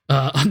deaths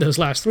on those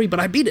last 3, but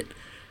I beat it.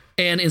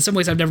 And in some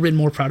ways, I've never been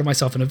more proud of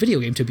myself in a video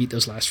game to beat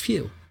those last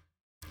few.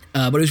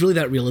 But it was really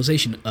that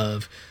realization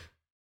of,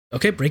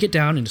 okay, break it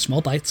down into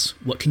small bites.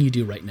 What can you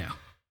do right now?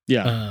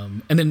 Yeah.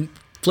 And then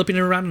flipping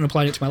it around and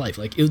applying it to my life.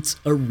 Like, it's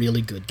a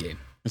really good game.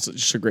 It's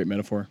just a great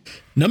metaphor.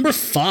 Number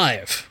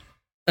 5.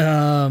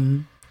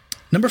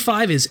 Number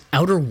 5 is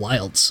Outer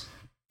Wilds.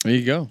 There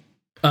you go.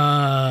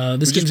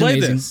 This game's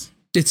amazing. This.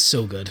 It's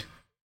so good.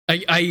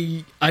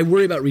 I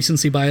worry about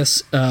recency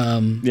bias.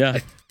 Yeah.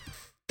 I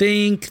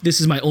think this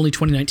is my only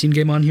 2019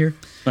 game on here.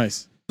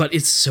 Nice. But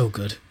it's so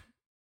good.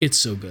 It's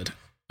so good.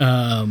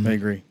 I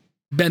agree.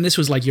 Ben, this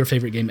was like your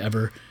favorite game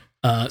ever.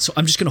 So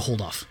I'm just going to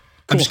hold off.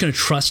 I'm just going to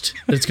trust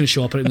that it's going to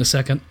show up in a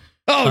second.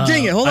 Oh,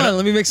 dang it. Hold on.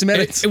 Let me make some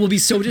edits. It will be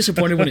so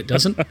disappointed when it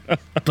doesn't.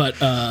 But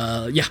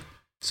yeah.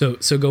 So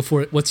go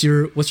for it. What's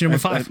your number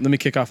 5? Let me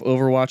kick off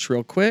Overwatch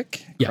real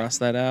quick. Yeah. Cross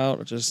that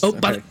out. Just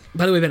by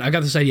the way, Ben, I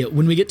got this idea.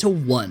 When we get to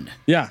 1,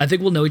 yeah, I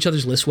think we'll know each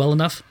other's lists well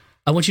enough.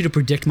 I want you to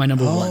predict my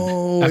number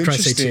 1 after I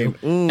say 2,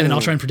 and then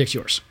I'll try and predict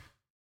yours.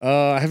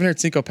 I haven't heard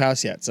Cinco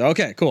Pass yet. So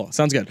okay, cool.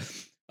 Sounds good.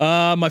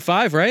 My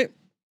 5, right,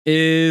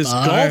 is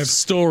Golf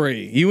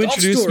Story. You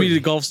introduced me to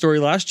Golf Story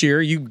last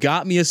year. You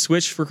got me a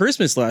Switch for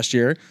Christmas last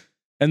year.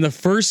 And the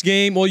first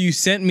game, well, you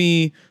sent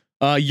me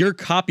your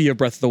copy of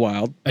Breath of the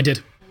Wild. I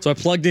did. So I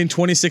plugged in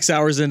 26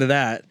 hours into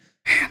that,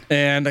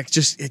 and I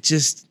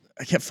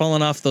kept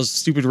falling off those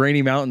stupid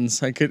rainy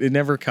mountains. It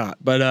never caught.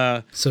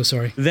 But so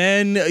sorry.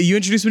 Then you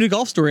introduced me to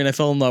Golf Story, and I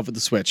fell in love with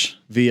the Switch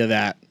via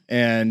that,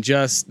 and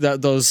just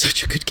those.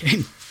 Such a good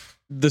game.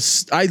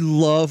 I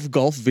love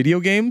golf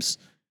video games.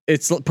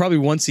 It's probably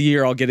once a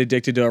year I'll get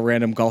addicted to a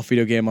random golf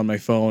video game on my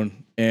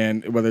phone,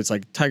 and whether it's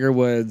like Tiger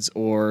Woods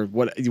or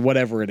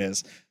whatever it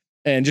is,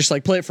 and just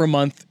like play it for a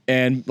month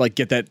and like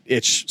get that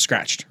itch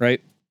scratched,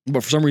 right?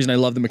 But for some reason, I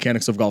love the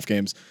mechanics of golf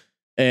games.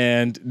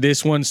 And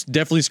this one's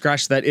definitely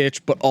scratched that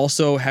itch, but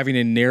also having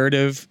a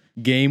narrative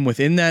game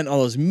within that, and all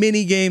those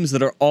mini games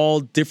that are all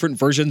different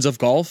versions of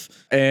golf,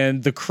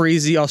 and the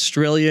crazy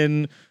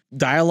Australian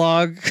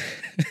dialogue,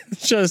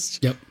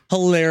 just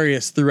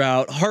hilarious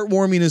throughout,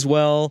 heartwarming as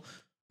well.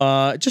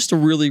 Just a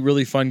really,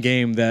 really fun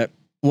game. That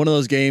one of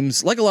those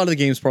games, like a lot of the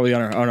games probably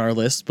on our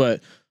list,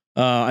 but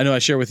I know I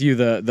share with you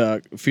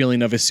the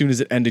feeling of as soon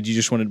as it ended, you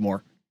just wanted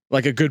more.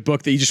 Like a good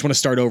book that you just want to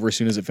start over as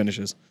soon as it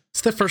finishes.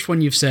 It's the first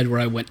one you've said where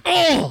I went,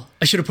 oh,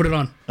 I should have put it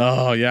on.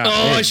 Oh, yeah.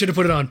 Oh, I should have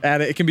put it on.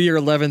 Add it. It can be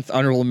your 11th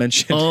honorable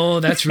mention.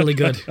 Oh, that's really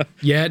good.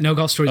 Yeah, no,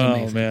 Golf Story's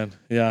amazing. Oh, man.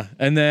 Yeah.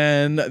 And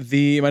then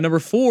my number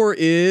 4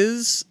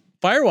 is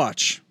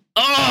Firewatch.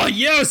 Oh,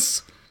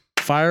 yes.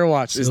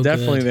 Firewatch is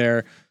definitely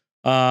there.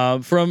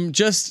 From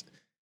just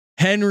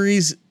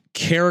Henry's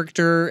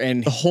character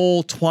and the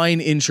whole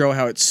Twine intro,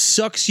 how it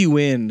sucks you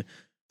in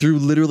through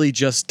literally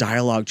just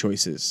dialogue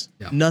choices,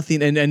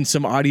 nothing, and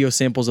some audio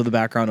samples of the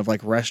background of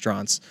like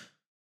restaurants.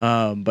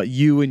 But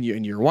you and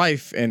your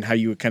wife, and how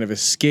you kind of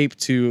escape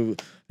to,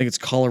 I think it's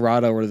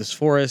Colorado or this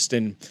forest,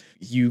 and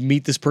you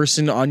meet this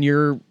person on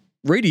your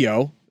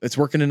radio that's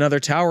working another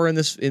tower in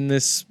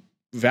this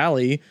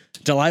valley,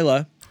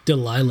 Delilah,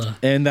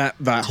 and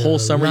that whole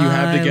summer you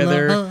have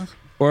together.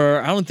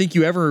 Or I don't think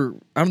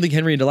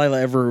Henry and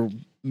Delilah ever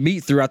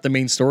meet throughout the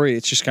main story.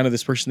 It's just kind of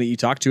this person that you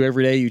talk to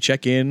every day. You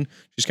check in,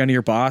 just kind of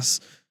your boss.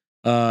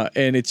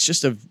 And it's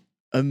just a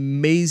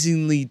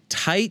amazingly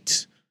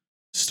tight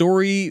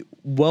story,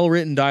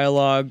 well-written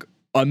dialogue,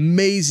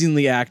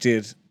 amazingly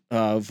acted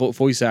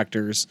voice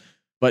actors.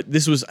 But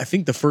this was, I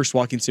think, the first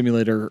walking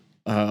simulator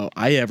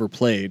I ever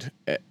played,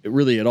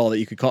 really at all, that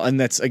you could call. And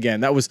that's, again,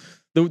 that was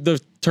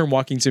the term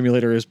walking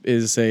simulator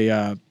is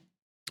a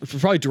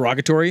probably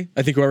derogatory.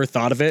 I think whoever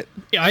thought of it.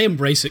 Yeah, I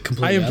embrace it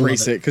completely. I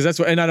embrace it because that's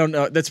what, and I don't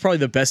know. That's probably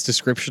the best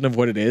description of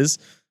what it is,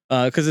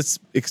 because it's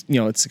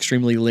it's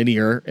extremely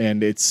linear,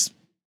 and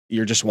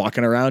you're just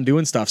walking around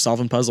doing stuff,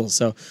 solving puzzles.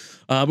 So,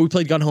 but we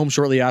played Gone Home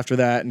shortly after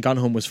that, and Gone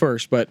Home was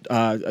first, but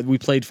we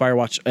played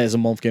Firewatch as a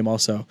month game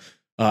also,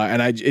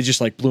 and it just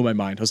like blew my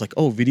mind. I was like,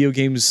 oh, video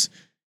games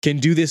can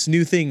do this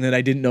new thing that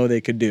I didn't know they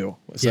could do.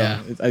 So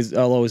yeah,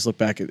 I'll always look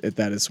back at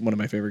that as one of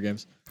my favorite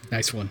games.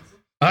 Nice one.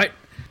 All right.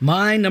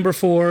 My number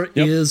 4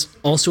 is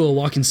also a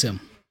walking sim.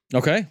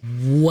 Okay.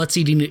 What's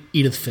Eating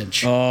Edith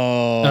Finch?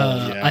 Oh,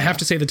 I have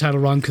to say the title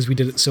wrong because we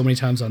did it so many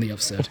times on the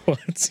episode.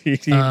 What's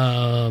Eating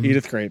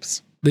Edith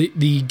Grapes?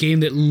 The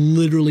game that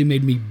literally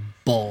made me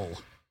bawl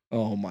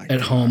Oh my!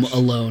 at home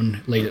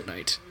alone late at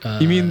night.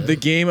 You mean the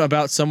game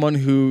about someone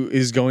who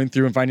is going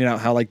through and finding out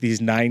how like these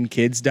 9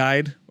 kids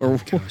died or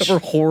whatever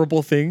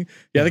horrible thing?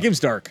 Yeah, the game's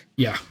dark.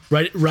 Yeah,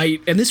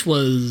 right. And this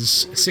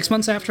was 6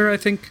 months after I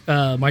think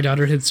my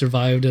daughter had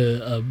survived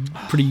a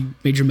pretty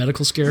major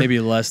medical scare.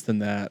 Maybe less than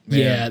that. Man.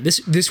 Yeah,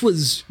 this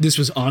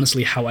was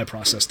honestly how I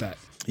processed that.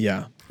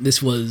 Yeah.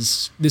 This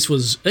was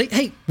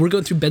hey, we're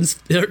going through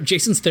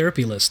Jason's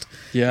therapy list.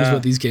 Yeah. Is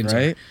what these games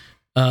right?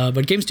 are.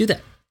 But games do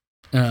that.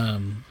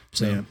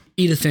 So Yeah.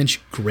 Edith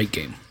Finch, great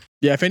game.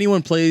 Yeah, if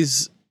anyone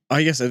plays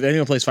Firewatch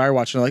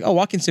and they're like, oh,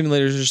 walking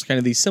simulators are just kind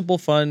of these simple,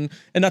 fun,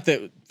 and not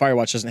that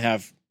Firewatch doesn't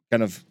have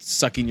kind of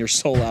sucking your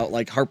soul out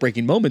like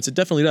heartbreaking moments. It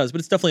definitely does, but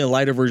it's definitely a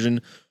lighter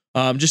version.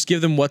 Just give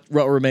them What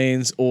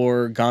Remains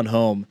or Gone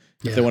Home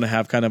if they want to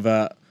have kind of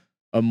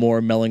a more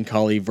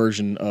melancholy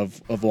version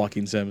of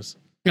walking sims.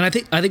 And I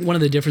think one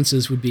of the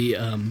differences would be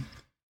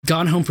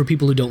Gone Home for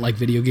people who don't like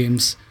video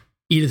games,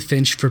 Edith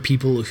Finch for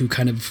people who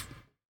kind of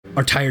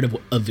are tired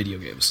of video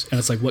games. And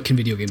it's like, what can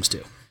video games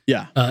do?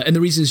 Yeah. And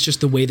the reason is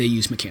just the way they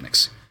use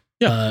mechanics.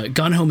 Yeah.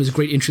 Gone Home is a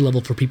great entry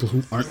level for people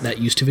who aren't that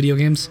used to video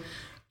games.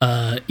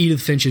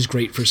 Edith Finch is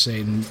great for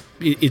saying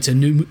it's a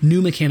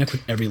new mechanic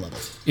with every level.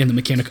 And the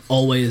mechanic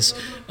always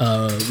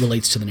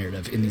relates to the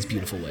narrative in these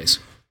beautiful ways.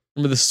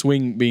 Remember the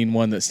swing being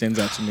one that stands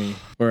out to me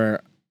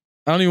where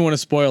I don't even want to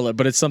spoil it,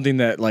 but it's something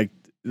that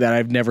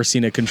I've never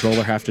seen a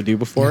controller have to do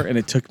before. And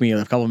it took me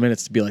a couple of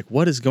minutes to be like,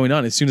 what is going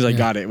on? As soon as I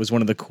got it, it was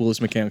one of the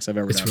coolest mechanics I've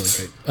ever done. It's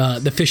really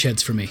great. The fish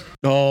heads for me.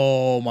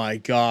 Oh my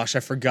gosh, I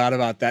forgot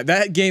about that.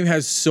 That game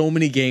has so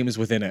many games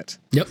within it.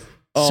 Yep.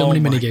 So many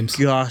mini games.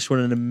 Gosh, what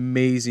an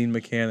amazing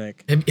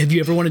mechanic. Have you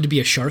ever wanted to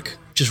be a shark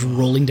just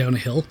rolling down a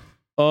hill?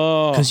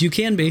 Oh, Because you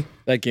can be.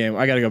 that game.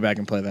 I got to go back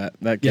and play that.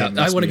 That game.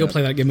 Yeah, I want to go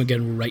play that game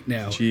again right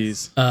now.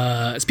 Jeez.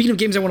 Speaking of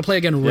games I want to play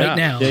again right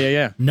now.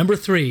 Yeah. Number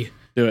 3.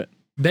 Do it.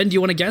 Ben, do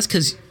you want to guess?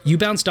 Because you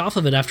bounced off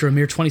of it after a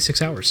mere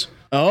 26 hours.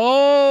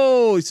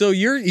 Oh, so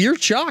you're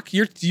chalk.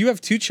 You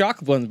have 2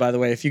 chalk ones, by the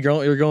way. If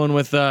you're going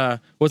with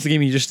what's the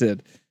game you just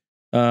did?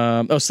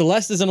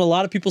 Celeste is in a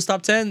lot of people's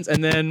top 10s,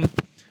 and then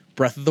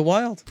Breath of the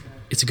Wild.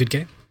 It's a good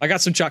game. I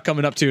got some chalk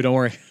coming up too. Don't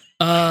worry.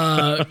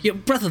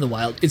 Breath of the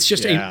Wild. It's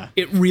just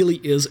it really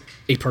is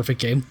a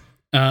perfect game.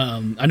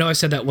 I know I've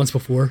said that once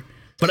before,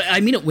 but I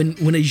mean it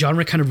when a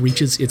genre kind of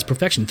reaches its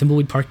perfection.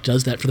 Thimbleweed Park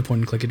does that for the point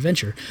and click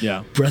adventure.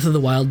 Yeah. Breath of the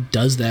Wild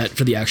does that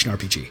for the action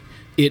RPG.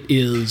 It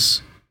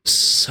is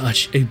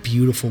such a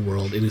beautiful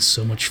world. It is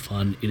so much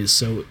fun. It is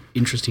so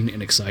interesting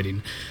and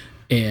exciting,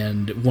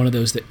 and one of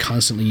those that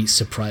constantly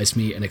surprised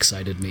me and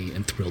excited me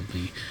and thrilled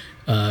me.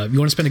 If you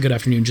want to spend a good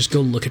afternoon, just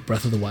go look at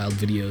Breath of the Wild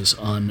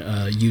videos on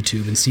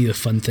YouTube and see the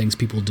fun things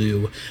people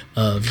do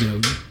of,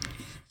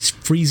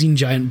 freezing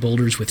giant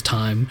boulders with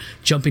time,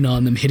 jumping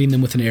on them, hitting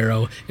them with an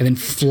arrow, and then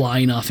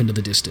flying off into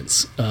the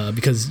distance.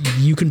 Because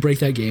you can break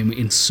that game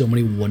in so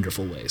many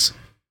wonderful ways.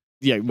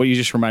 Yeah, what you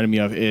just reminded me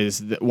of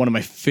is that one of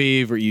my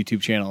favorite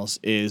YouTube channels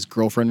is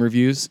Girlfriend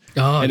Reviews.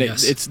 Oh, and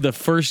yes. It's the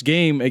first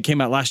game. It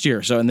came out last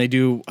year. So, and they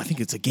do, I think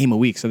it's a game a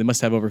week. So they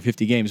must have over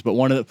 50 games. But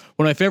one of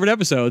my favorite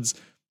episodes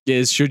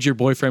is Should Your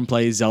Boyfriend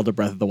Play Zelda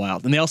Breath of the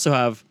Wild? And they also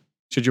have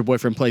Should Your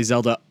Boyfriend Play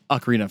Zelda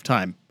Ocarina of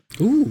Time?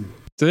 Ooh.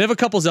 So they have a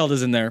couple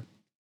Zeldas in there.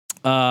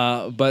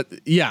 But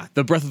yeah,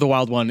 the Breath of the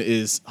Wild one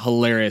is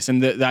hilarious.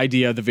 And the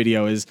idea of the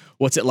video is,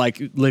 what's it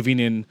like living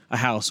in a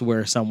house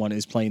where someone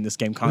is playing this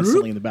game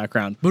constantly in the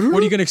background? What are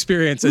you going to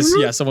experience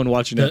as someone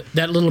watching it?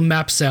 That little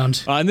map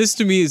sound. And this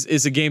to me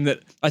is a game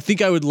that I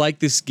think I would like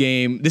this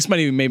game. This might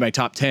even made my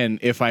top 10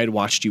 if I had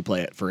watched you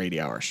play it for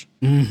 80 hours.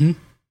 Mm-hmm.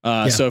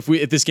 So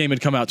if this game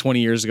had come out 20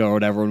 years ago or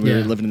whatever, when we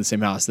were living in the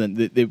same house, then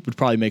it would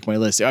probably make my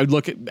list. I would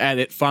look at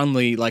it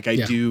fondly like I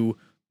do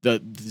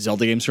the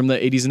Zelda games from the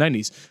 80s and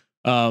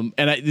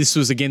 90s. This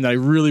was a game that I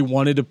really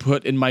wanted to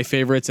put in my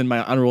favorites and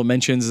my honorable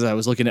mentions as I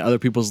was looking at other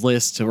people's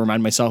lists to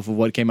remind myself of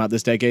what came out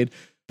this decade.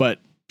 But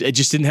it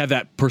just didn't have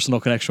that personal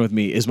connection with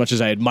me as much as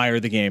I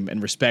admire the game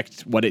and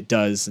respect what it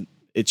does.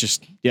 It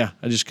just, I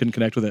just couldn't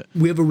connect with it.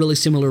 We have a really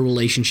similar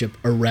relationship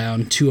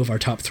around 2 of our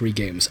top 3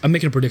 games. I'm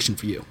making a prediction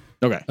for you.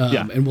 Okay.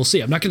 And we'll see.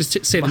 I'm not going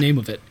to say the name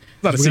of it.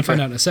 Not a We're going to secret.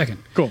 find out in a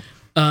second. Cool.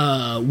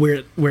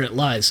 Where it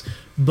lies.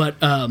 But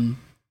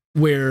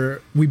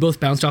where we both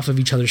bounced off of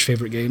each other's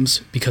favorite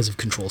games because of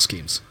control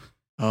schemes.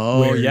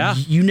 Oh, where yeah.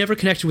 You never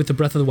connected with the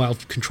Breath of the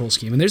Wild control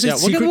scheme. And there's a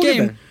secret we'll get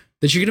game there.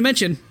 that you're going to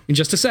mention in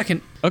just a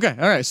second. Okay.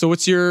 All right. So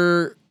what's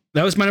your...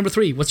 That was my number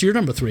 3. What's your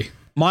number 3?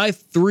 My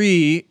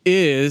 3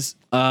 is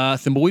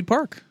Thimbleweed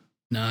Park.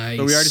 Nice.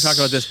 So we already talked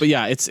about this, but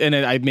yeah, I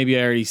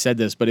already said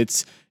this, but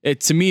it's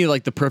to me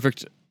like the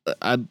perfect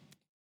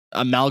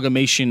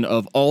amalgamation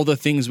of all the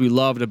things we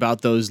loved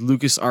about those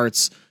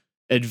LucasArts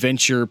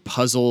adventure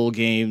puzzle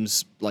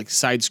games, like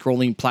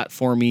side-scrolling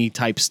platformy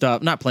type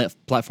stuff. Not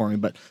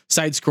platforming, but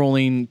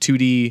side-scrolling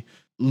 2D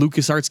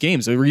LucasArts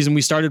games. The reason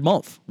we started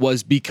Mulf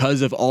was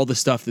because of all the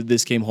stuff that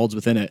this game holds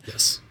within it.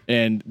 Yes.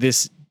 And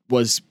this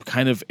was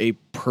kind of a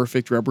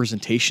perfect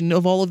representation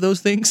of all of those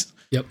things.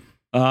 Yep.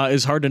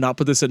 It's hard to not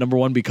put this at number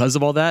 1 because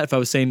of all that. If I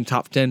was saying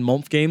top 10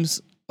 Mulf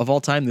games of all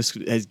time. This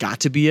has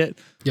got to be it.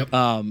 Yep.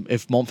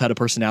 If Mulf had a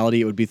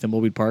personality, it would be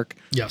Thimbleweed Park.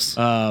 Yes.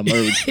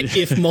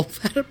 If Mulf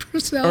had a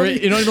personality.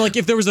 Or, you know what I mean? Like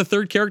if there was a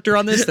third character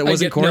on this that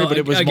wasn't Corey, but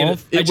it was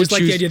Mulf. I just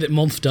like the idea that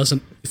Mulf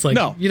doesn't. It's like,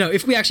 No.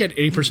 if we actually had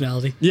any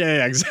personality.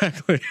 Yeah,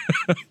 exactly.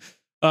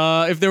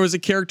 If there was a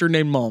character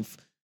named Mulf.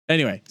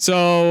 Anyway,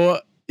 so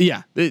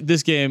yeah,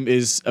 this game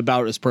is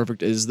about as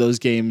perfect as those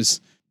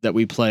games that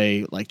we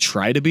play like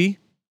try to be.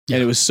 Yeah.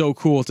 And it was so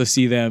cool to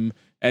see them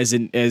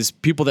as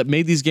people that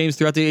made these games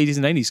throughout the 80s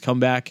and 90s come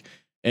back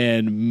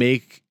and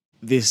make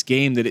this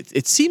game that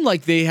it seemed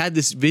like they had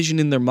this vision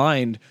in their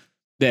mind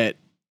that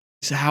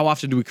how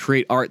often do we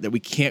create art that we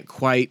can't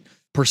quite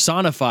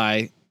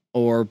personify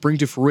or bring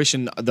to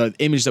fruition the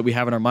image that we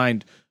have in our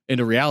mind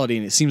into reality.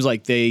 And it seems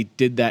like they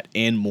did that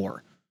and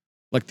more.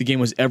 Like the game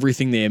was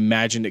everything they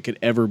imagined it could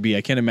ever be.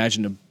 I can't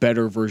imagine a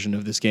better version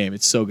of this game.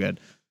 It's so good.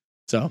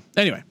 So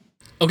anyway.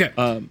 Okay.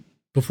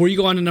 Before you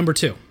go on to number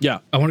 2. Yeah.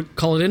 I want to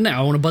call it in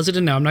now. I want to buzz it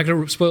in now. I'm not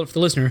going to spoil it for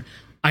the listener.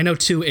 I know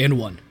 2 and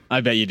 1.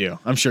 I bet you do.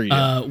 I'm sure you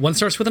do. One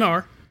starts with an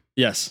R.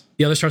 Yes.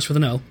 The other starts with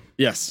an O.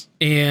 Yes.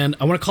 And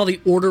I want to call the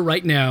order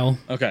right now.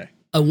 Okay.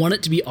 I want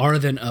it to be R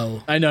then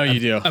O. I know you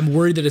do. I'm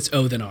worried that it's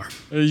O then R.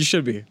 You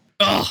should be.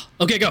 Oh,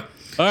 okay, go.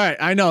 All right.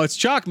 I know. It's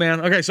chalk,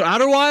 man. Okay. So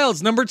Outer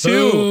Wilds, number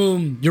 2.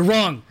 Boom. You're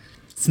wrong.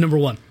 It's number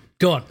 1.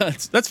 Go on.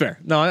 That's fair.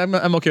 No,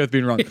 I'm okay with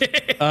being wrong.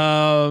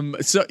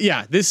 So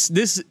yeah, this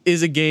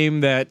is a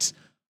game that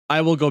I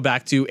will go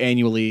back to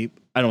annually.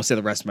 I don't want to say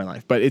the rest of my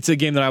life, but it's a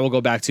game that I will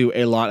go back to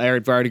a lot.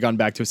 I've already gone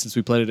back to it since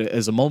we played it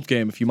as a Mulf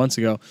game a few months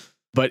ago.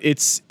 But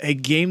it's a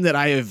game that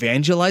I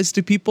evangelize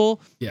to people.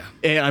 Yeah.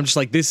 And I'm just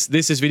like, this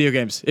is video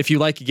games. If you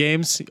like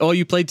games, oh,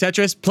 you played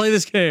Tetris, play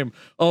this game.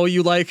 Oh,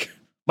 you like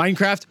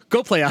Minecraft,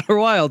 go play Outer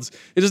Wilds.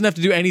 It doesn't have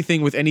to do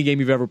anything with any game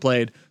you've ever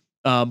played.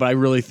 But I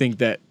really think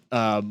that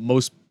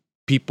most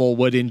people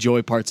would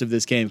enjoy parts of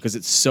this game because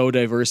it's so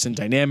diverse and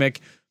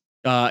dynamic.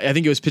 I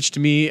think it was pitched to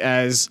me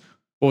as,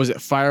 what was it?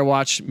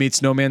 Firewatch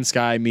meets No Man's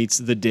Sky meets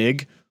The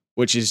Dig,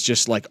 which is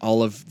just like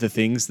all of the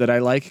things that I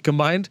like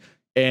combined.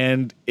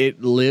 And it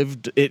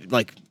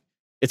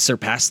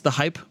surpassed the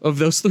hype of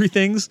those 3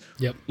 things.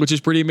 Yep. Which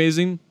is pretty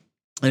amazing.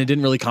 And it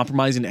didn't really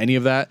compromise in any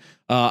of that.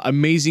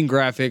 Amazing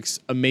graphics,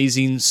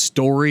 amazing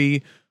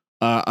story,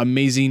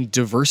 amazing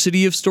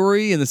diversity of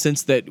story in the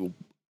sense that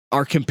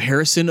our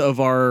comparison of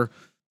I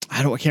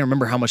can't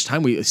remember how much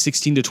time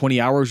 16 to 20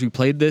 hours we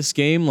played this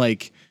game.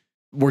 Like,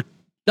 we're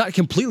not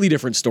completely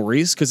different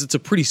stories because it's a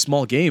pretty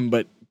small game,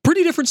 but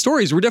pretty different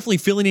stories. We're definitely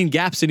filling in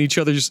gaps in each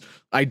other's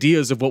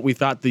ideas of what we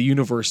thought the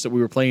universe that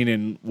we were playing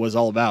in was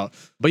all about.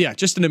 But yeah,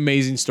 just an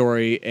amazing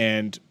story.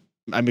 And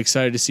I'm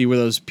excited to see where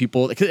those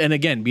people, and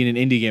again, being an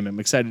indie game, I'm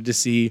excited to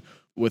see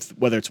with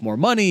whether it's more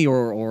money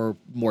or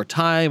more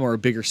time or a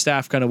bigger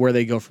staff, kind of where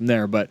they go from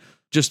there. But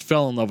just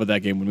fell in love with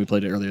that game when we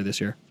played it earlier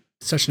this year.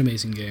 Such an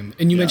amazing game.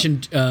 And you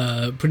mentioned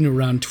putting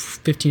around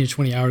 15 to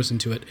 20 hours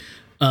into it.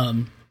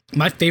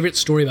 My favorite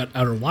story about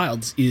Outer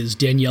Wilds is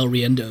Danielle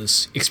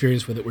Riendo's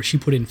experience with it, where she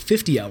put in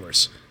 50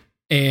 hours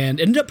and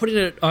ended up putting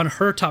it on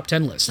her top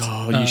 10 list.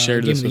 Oh, you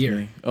shared this with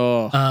me.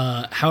 Oh.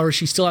 However,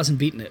 she still hasn't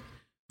beaten it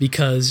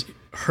because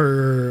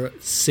her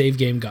save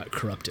game got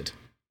corrupted.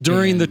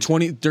 During the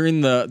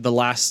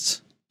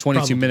last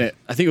 22 minute.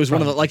 I think it was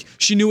one of the, like,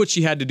 she knew what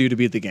she had to do to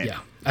beat the game. Yeah,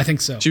 I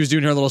think so. She was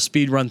doing her little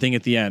speed run thing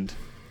at the end.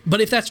 But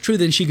if that's true,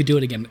 then she could do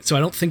it again. So I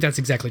don't think that's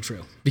exactly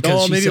true.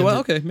 Because maybe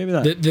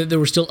that. There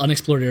were still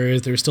unexplored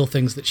areas. There were still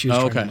things that she was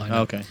trying to line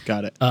up. Okay,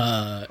 got it.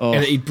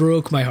 And it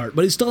broke my heart.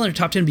 But it's still in her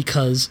top 10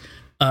 because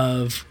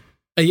of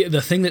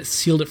the thing that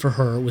sealed it for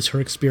her was her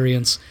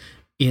experience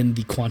in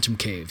the Quantum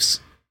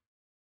Caves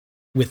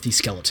with the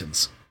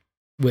skeletons.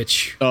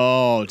 Which, dude,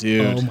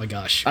 oh my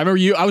gosh! I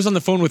remember I was on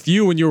the phone with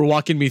you when you were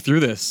walking me through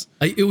this.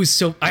 I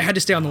had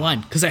to stay on the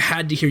line because I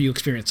had to hear you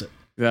experience it.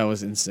 That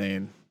was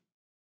insane.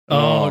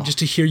 Just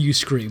to hear you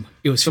scream.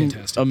 It was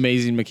fantastic.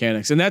 Amazing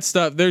mechanics. And that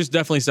stuff, there's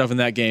definitely stuff in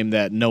that game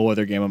that no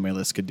other game on my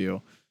list could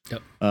do.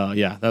 Yep.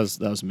 Yeah, that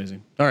was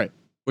amazing. All right.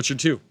 What's your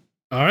 2?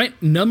 All right.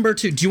 Number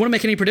 2. Do you want to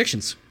make any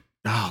predictions?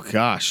 Oh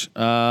gosh.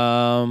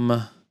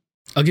 I'll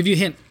give you a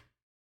hint.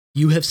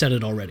 You have said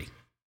it already.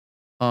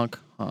 Honk.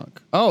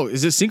 Oh,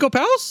 is it Cinco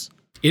Pals?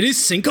 It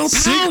is Cinco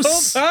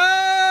Pals.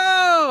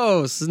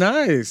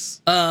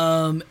 Nice.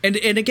 And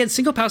again,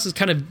 Cinco Pals is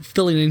kind of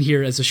filling in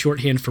here as a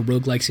shorthand for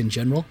roguelikes in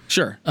general.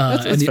 Sure.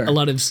 That's fair. A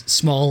lot of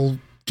small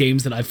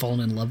games that I've fallen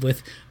in love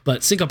with,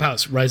 but Cinco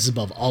Pals rises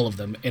above all of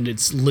them, and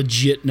it's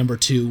legit number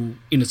 2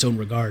 in its own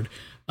regard.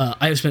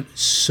 I have spent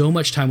so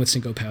much time with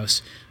Cinco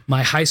Pals.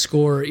 My high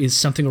score is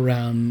something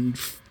around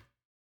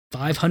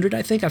 500,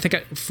 I think. I think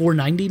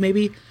 490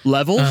 maybe.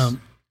 Levels?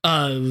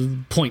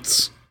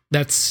 Points.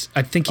 That's,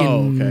 I think,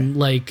 in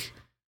like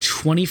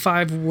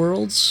 25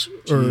 worlds.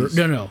 Jeez.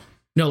 Or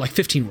no, like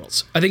 15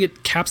 worlds. I think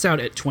it caps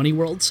out at 20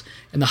 worlds,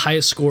 and the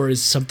highest score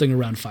is something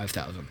around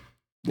 5,000.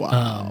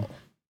 Wow.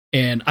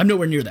 And I'm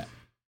nowhere near that.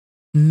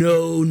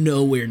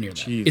 Nowhere near that.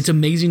 Jeez. It's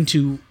amazing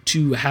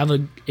to have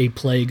a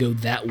play go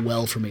that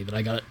well for me that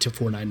I got it to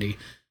 490.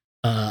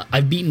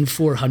 I've beaten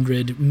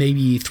 400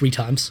 maybe 3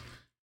 times.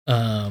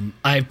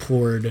 I've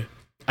poured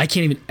I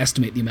can't even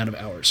estimate the amount of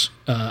hours.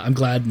 I'm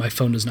glad my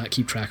phone does not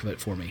keep track of it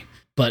for me.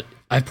 But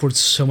I've poured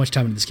so much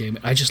time into this game.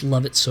 I just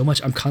love it so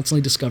much. I'm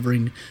constantly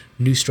discovering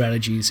new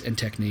strategies and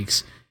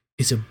techniques.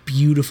 It's a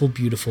beautiful,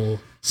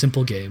 beautiful,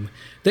 simple game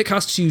that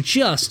costs you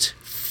just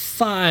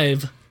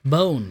 5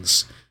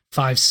 bones,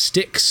 5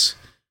 sticks,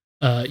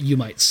 you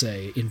might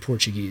say in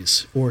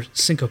Portuguese, or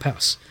 5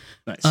 paus.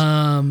 Nice.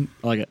 I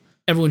like it.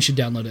 Everyone should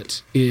download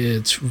it.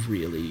 It's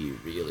really,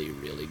 really,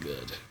 really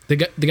good. The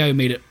guy who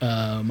made it,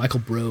 Michael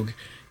Brogue,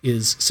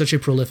 is such a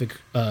prolific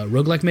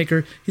roguelike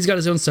maker. He's got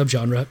his own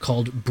subgenre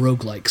called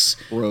broguelikes,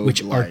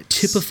 which are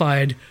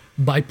typified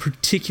by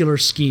particular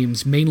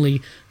schemes,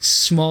 mainly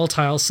small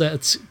tile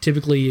sets,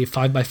 typically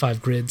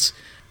 5x5 grids,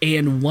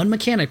 and one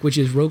mechanic, which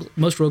is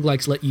most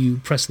roguelikes let you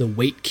press the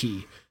wait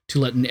key to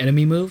let an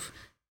enemy move,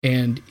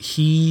 and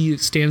he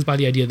stands by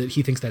the idea that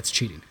he thinks that's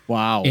cheating.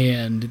 Wow.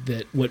 And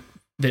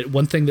that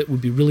one thing that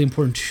would be really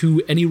important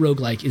to any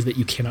roguelike is that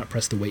you cannot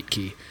press the wait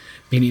key,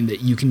 meaning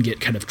that you can get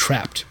kind of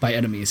trapped by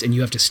enemies and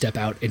you have to step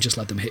out and just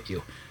let them hit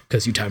you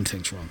because you timed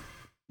things wrong.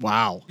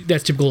 Wow.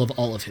 That's typical of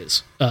all of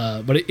his.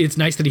 But it's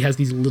nice that he has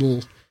these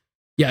little...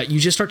 Yeah, you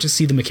just start to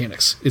see the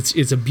mechanics.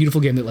 It's a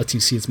beautiful game that lets you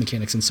see its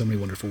mechanics in so many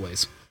wonderful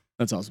ways.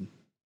 That's awesome.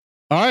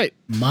 All right.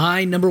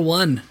 My number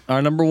 1.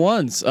 Our number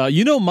ones.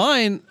 You know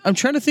mine. I'm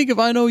trying to think if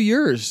I know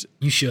yours.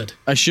 You should.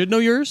 I should know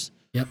yours?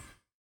 Yep.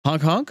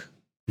 Honk Honk?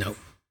 No.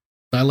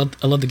 I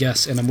love the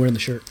guess, and I'm wearing the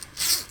shirt.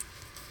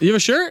 You have a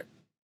shirt?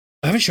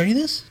 I haven't shown you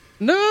this?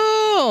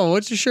 No.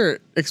 What's your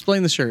shirt?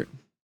 Explain the shirt.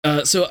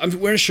 So I'm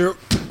wearing a shirt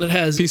that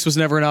has Peace was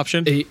never an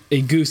option?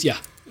 a goose, yeah.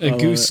 A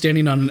goose it.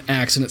 standing on an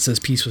axe, and it says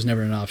peace was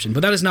never an option.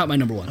 But that is not my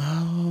number 1.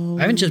 Oh.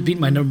 I haven't just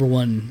beaten my number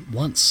 1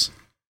 once.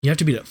 You have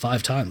to beat it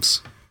 5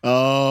 times.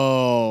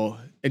 Oh.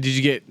 And did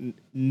you get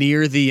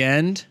near the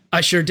end?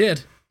 I sure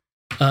did.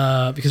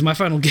 Because my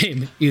final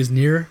game is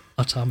Nier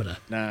Automata.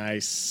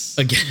 Nice.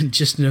 Again,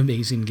 just an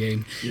amazing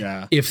game.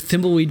 Yeah. If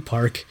Thimbleweed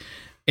Park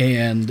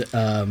and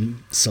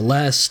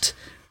Celeste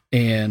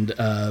and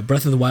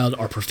Breath of the Wild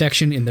are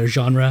perfection in their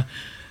genre,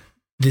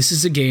 this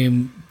is a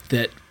game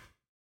that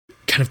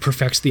kind of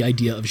perfects the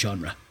idea of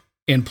genre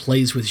and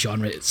plays with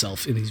genre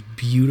itself in these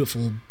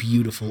beautiful,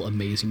 beautiful,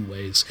 amazing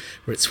ways,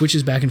 where it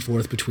switches back and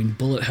forth between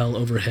bullet hell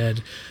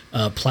overhead,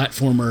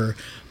 platformer,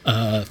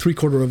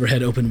 3/4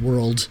 overhead open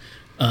world,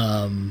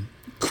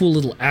 cool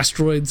little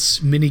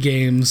asteroids, mini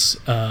games,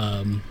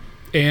 and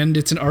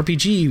it's an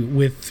RPG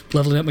with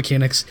leveling up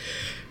mechanics.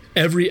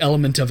 Every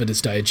element of it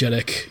is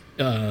diegetic.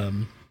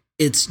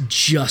 It's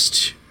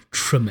just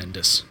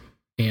tremendous,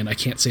 and I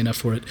can't say enough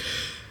for it.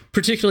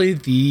 Particularly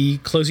the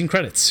closing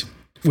credits,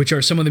 which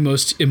are some of the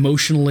most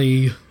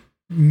emotionally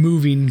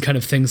moving kind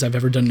of things I've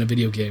ever done in a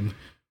video game,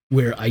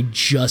 where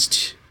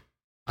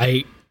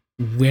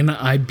when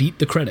I beat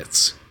the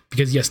credits,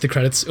 because yes, the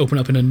credits open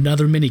up in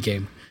another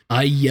minigame,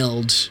 I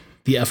yelled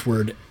the F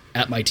word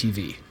at my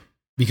TV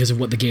because of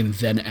what the game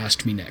then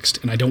asked me next.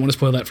 And I don't want to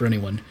spoil that for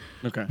anyone.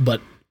 Okay.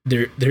 But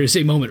there is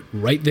a moment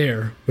right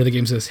there where the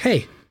game says,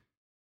 hey,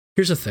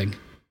 here's a thing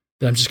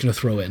that I'm just going to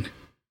throw in.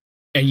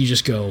 And you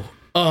just go,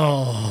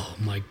 oh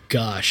my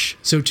gosh.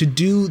 So to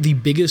do the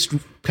biggest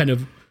kind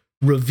of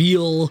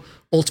reveal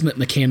ultimate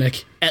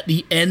mechanic at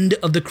the end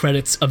of the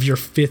credits of your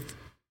 5th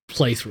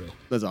playthrough.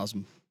 That's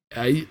awesome.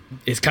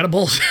 It's kind of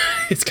bold.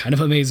 It's kind of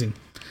amazing.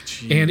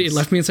 Jeez. And it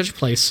left me in such a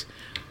place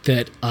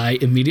that I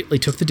immediately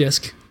took the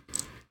disc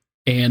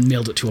and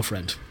mailed it to a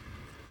friend.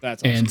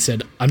 That's awesome. And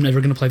said, I'm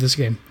never going to play this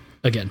game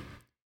again.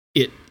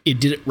 It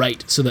did it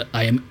right so that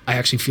I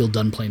actually feel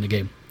done playing the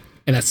game.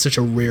 And that's such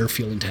a rare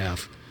feeling to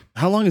have.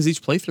 How long is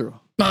each playthrough?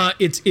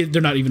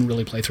 They're not even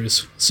really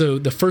playthroughs. So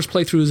the first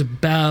playthrough is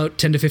about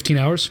 10 to 15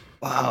 hours.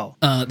 Wow.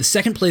 The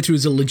second playthrough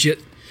is a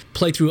legit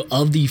playthrough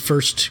of the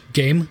first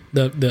game,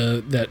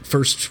 that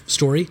first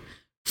story,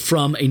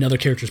 from another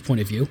character's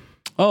point of view.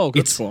 Oh,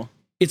 that's cool.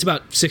 It's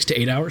about 6 to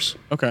 8 hours.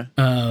 Okay.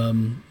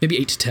 Maybe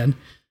 8 to 10.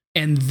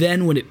 And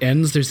then when it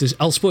ends, there's this.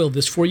 I'll spoil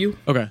this for you.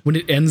 Okay. When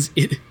it ends,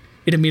 it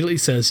immediately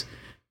says,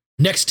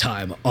 "Next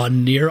time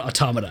on Nier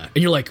Automata,"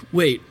 and you're like,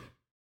 "Wait,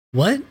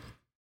 what?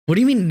 What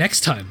do you mean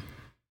next time?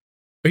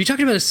 Are you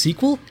talking about a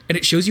sequel?" And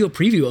it shows you a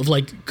preview of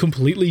like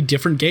completely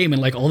different game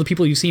and like all the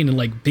people you've seen and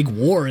like big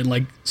war and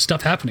like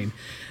stuff happening.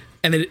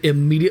 And then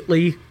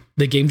immediately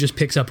the game just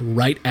picks up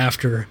right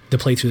after the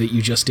playthrough that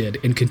you just did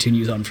and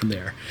continues on from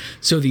there.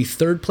 So the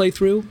third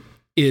playthrough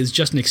is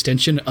just an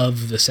extension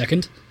of the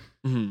second.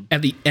 Mm-hmm.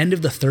 At the end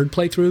of the third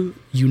playthrough,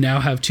 you now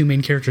have 2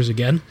 main characters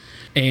again,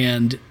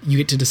 and you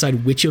get to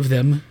decide which of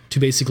them to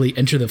basically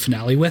enter the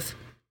finale with.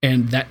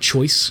 And that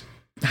choice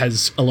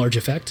has a large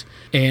effect.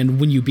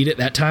 And when you beat it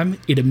that time,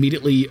 it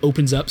immediately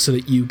opens up so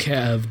that you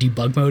have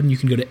debug mode and you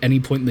can go to any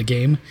point in the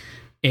game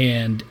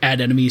and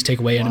add enemies, take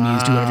away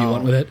enemies, do whatever you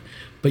want with it.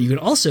 But you can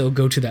also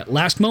go to that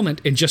last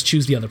moment and just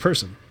choose the other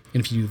person.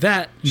 And if you do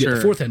that, you get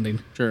the fourth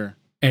ending. Sure.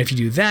 And if you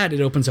do that, it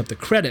opens up the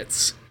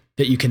credits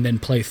that you can then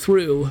play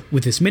through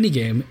with this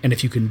minigame. And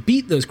if you can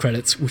beat those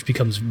credits, which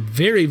becomes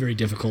very, very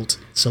difficult,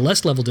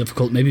 Celeste level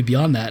difficult, maybe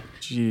beyond that,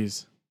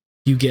 jeez,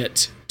 you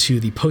get to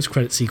the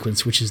post-credit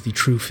sequence, which is the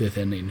true fifth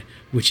ending,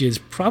 which is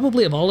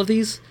probably of all of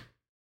these,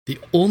 the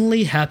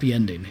only happy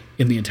ending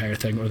in the entire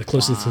thing, or the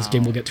closest this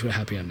game will get to a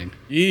happy ending.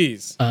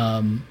 Jeez.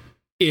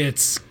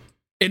 It's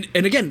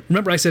and again,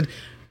 remember I said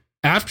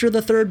after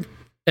the third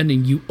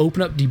ending, you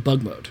open up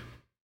debug mode,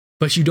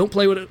 but you don't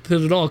play with it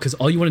at all because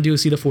all you want to do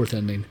is see the fourth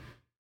ending,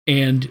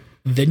 and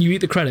then you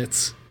eat the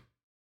credits.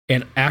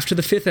 And after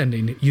the fifth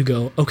ending, you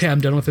go, okay, I'm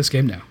done with this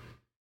game now.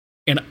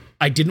 And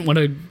I didn't want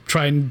to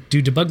try and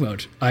do debug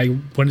mode. I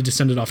wanted to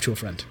send it off to a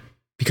friend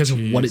because of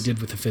what it did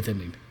with the fifth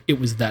ending. It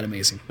was that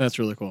amazing. That's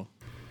really cool.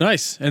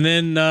 Nice. And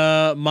then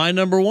my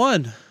number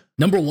one.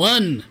 Number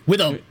one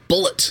with a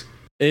bullet.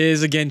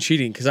 Is again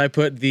cheating because I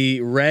put the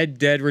Red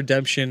Dead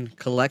Redemption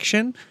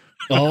Collection.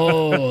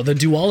 Oh, the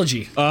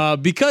duology.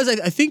 Because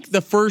I think the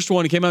first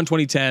one came out in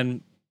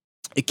 2010.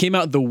 It came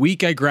out the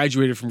week I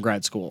graduated from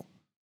grad school.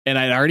 And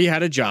I'd already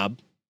had a job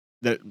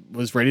that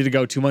was ready to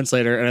go 2 months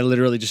later. And I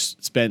literally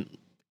just spent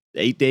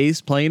 8 days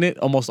playing it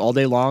almost all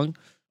day long,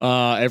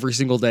 every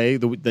single day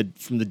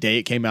from the day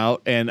it came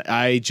out. And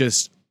I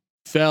just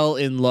fell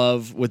in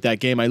love with that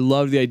game. I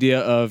loved the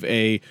idea of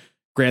a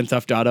Grand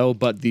Theft Auto,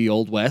 but the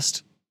Old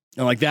West.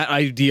 And like that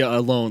idea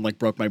alone, like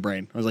broke my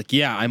brain. I was like,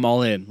 yeah, I'm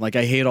all in. Like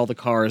I hate all the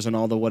cars and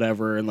all the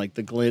whatever and like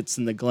the glitz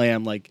and the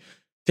glam. Like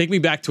take me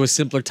back to a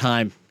simpler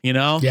time, you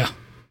know? Yeah.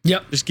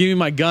 Yep. Just give me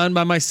my gun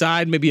by my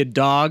side, maybe a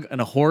dog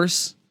and a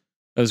horse.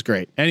 That was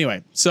great.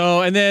 Anyway,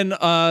 so and then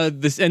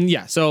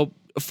so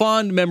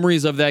fond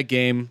memories of that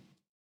game.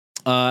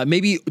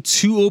 Maybe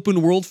too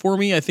open world for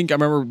me. I think I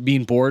remember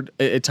being bored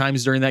at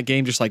times during that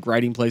game, just like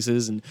riding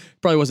places, and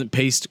probably wasn't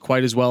paced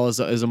quite as well as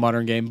a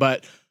modern game.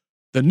 But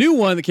the new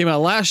one that came out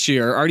last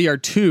year,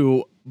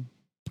 RDR2,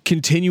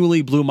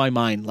 continually blew my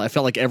mind. I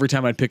felt like every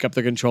time I'd pick up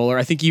the controller,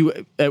 I think you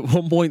at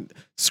one point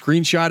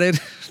screenshotted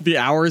the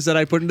hours that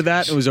I put into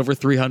that. It was over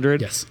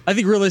 300. Yes. I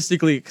think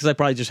realistically, because I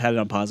probably just had it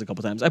on pause a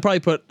couple times, I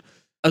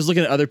was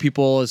looking at other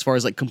people as far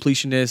as like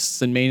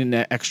completionists and main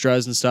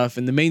extras and stuff.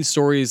 And the main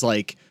story is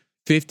like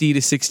 50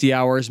 to 60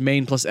 hours.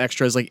 Main plus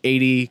extra is like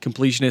 80.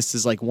 Completionist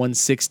is like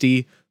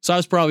 160. So I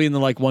was probably in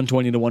the like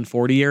 120 to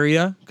 140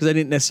 area because I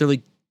didn't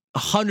necessarily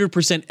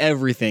 100%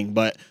 everything,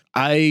 but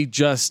I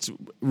just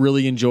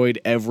really enjoyed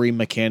every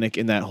mechanic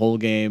in that whole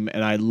game,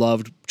 and I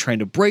loved trying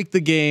to break the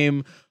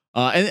game,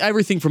 and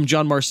everything from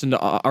John Marston to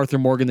Arthur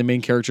Morgan, the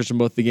main characters from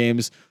both the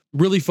games.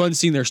 Really fun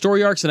seeing their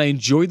story arcs, and I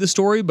enjoyed the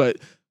story, but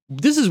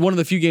this is one of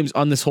the few games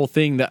on this whole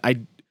thing that I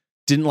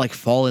didn't like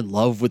fall in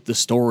love with the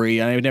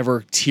story. I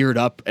never teared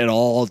up at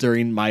all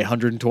during my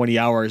 120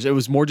 hours. It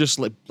was more just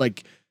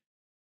like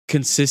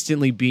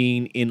consistently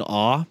being in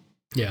awe,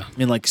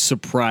 and like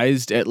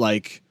surprised at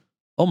like,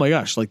 oh my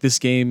gosh, like this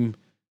game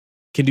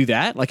can do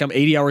that. Like I'm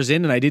 80 hours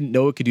in and I didn't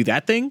know it could do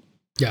that thing.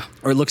 Yeah.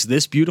 Or it looks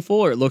this beautiful,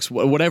 or it looks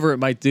whatever it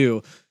might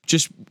do.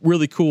 Just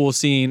really cool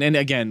seeing. And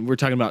again, we're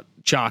talking about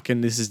Chalk,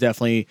 and this is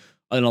definitely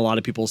in a lot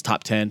of people's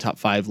top 10, top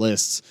 5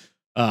 lists.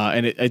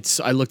 And it's,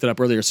 I looked it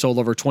up earlier, it sold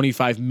over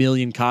 25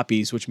 million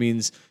copies, which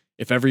means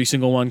if every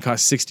single one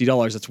costs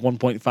 $60, that's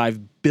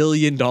 $1.5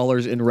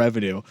 billion in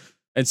revenue.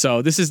 And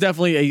so this is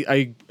definitely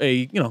a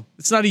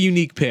it's not a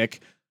unique pick,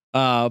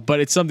 but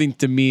it's something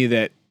to me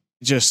that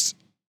just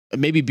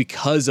maybe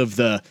because of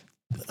the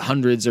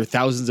hundreds or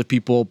thousands of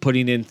people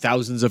putting in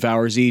thousands of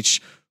hours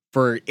each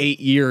for 8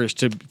 years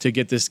to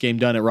get this game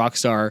done at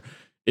Rockstar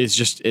is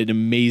just an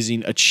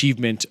amazing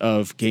achievement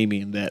of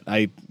gaming that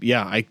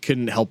I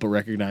couldn't help but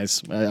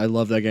recognize. I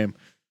love that game.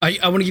 I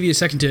want to give you a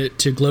second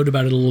to gloat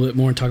about it a little bit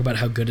more and talk about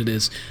how good it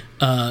is.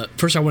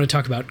 First, I want to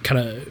talk about kind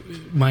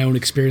of my own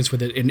experience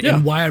with it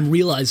and why I'm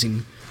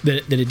realizing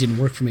that it didn't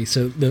work for me.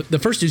 So the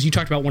first is you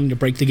talked about wanting to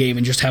break the game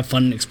and just have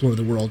fun and explore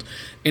the world.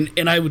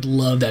 And I would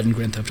love that in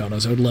Grand Theft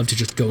Autos. I would love to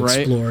just go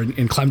explore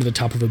and climb to the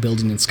top of a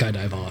building and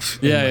skydive off.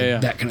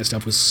 That kind of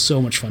stuff was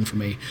so much fun for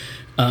me.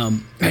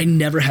 I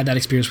never had that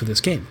experience with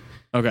this game.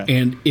 Okay.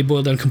 And it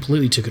boiled down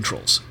completely to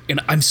controls.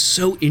 And I'm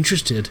so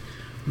interested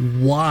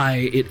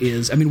why it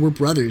is. I mean, we're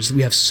brothers.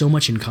 We have so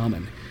much in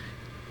common.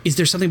 Is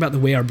there something about the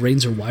way our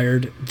brains are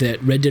wired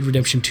that Red Dead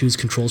Redemption 2's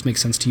controls make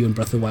sense to you and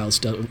Breath of the Wild's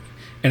don't?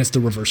 And it's the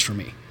reverse for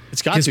me.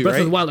 It's got to, because Breath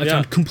of the Wild I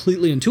found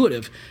completely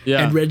intuitive.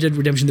 Yeah. And Red Dead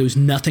Redemption, there was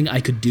nothing I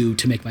could do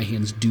to make my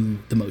hands do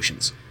the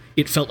motions.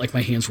 It felt like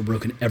my hands were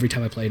broken every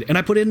time I played. And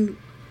I put in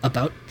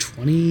about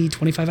 20,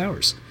 25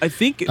 hours. I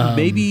think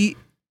maybe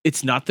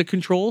it's not the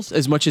controls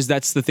as much as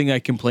that's the thing I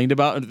complained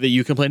about, that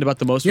you complained about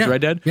the most with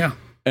Red Dead. Yeah.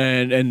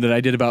 And that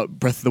I did about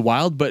Breath of the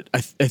Wild. But I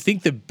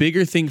think the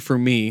bigger thing for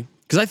me,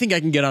 because I think I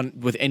can get on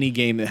with any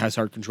game that has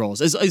hard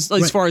controls,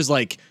 as far as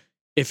like,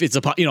 if it's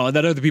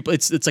that other people,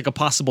 it's like a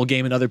possible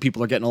game and other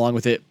people are getting along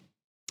with it.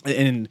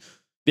 And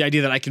the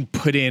idea that I can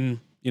put in,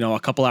 a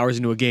couple hours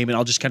into a game and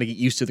I'll just kind of get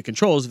used to the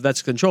controls. If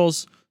that's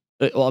controls,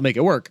 I'll make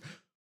it work.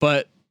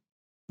 But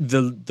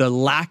the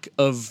lack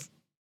of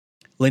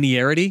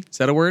linearity, is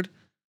that a word?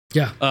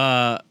 Yeah.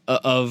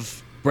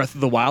 Of Breath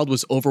of the Wild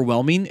was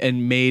overwhelming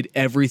and made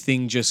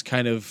everything just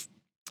kind of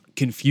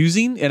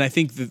confusing. And I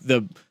think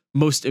the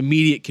most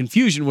immediate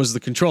confusion was the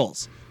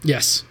controls.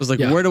 Yes. It was like,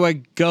 where do I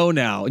go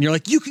now? And you're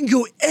like, you can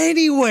go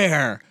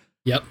anywhere.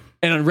 Yep.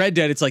 And on Red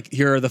Dead, it's like,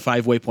 here are the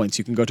 5 waypoints.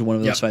 You can go to one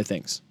of those 5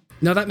 things.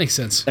 No, that makes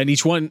sense. And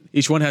each one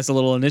has a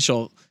little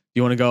initial. Do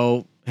you want to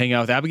go hang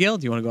out with Abigail?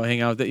 Do you want to go hang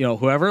out with,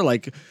 whoever?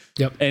 Like,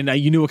 Yep. And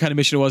you knew what kind of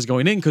mission it was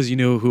going in because you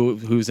knew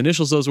whose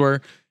initials those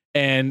were.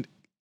 And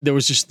there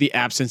was just the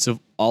absence of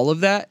all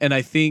of that. And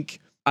I think,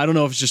 I don't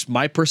know if it's just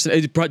my person.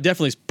 It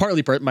definitely is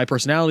partly my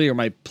personality or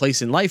my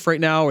place in life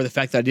right now, or the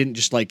fact that I didn't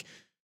just like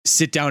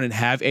sit down and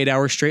have 8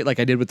 hours straight like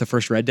I did with the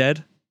first Red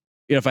Dead.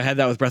 If I had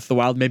that with Breath of the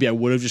Wild, maybe I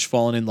would have just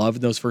fallen in love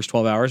in those first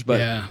 12 hours. But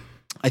yeah.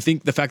 I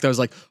think the fact that I was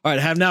like, all right,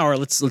 I have an hour,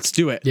 let's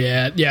do it.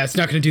 Yeah, it's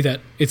not going to do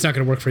that. It's not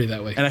going to work for you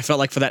that way. And I felt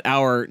like for that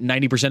hour,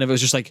 90% of it was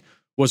just like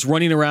was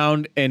running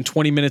around, and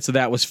 20 minutes of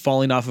that was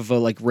falling off of a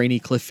like rainy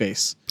cliff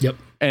face. Yep.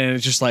 And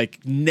it's just like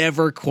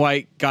never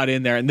quite got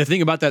in there. And the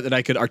thing about that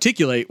I could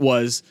articulate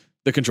was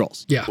the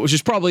controls. Yeah. Which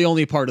is probably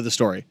only part of the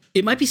story.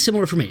 It might be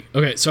similar for me.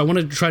 Okay, so I want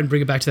to try and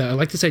bring it back to that. I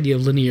like this idea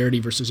of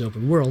linearity versus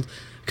open world,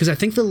 because I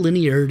think the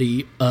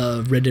linearity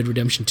of Red Dead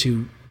Redemption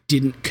 2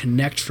 didn't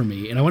connect for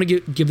me. And I want to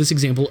give this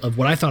example of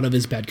what I thought of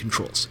as bad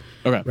controls.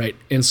 Okay. Right.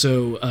 And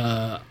so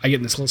I get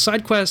in this little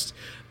side quest.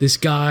 This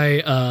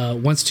guy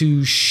wants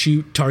to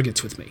shoot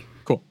targets with me.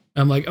 Cool.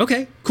 I'm like,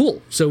 okay,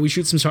 cool. So we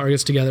shoot some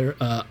targets together.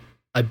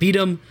 I beat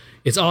him.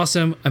 It's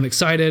awesome. I'm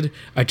excited.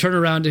 I turn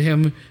around to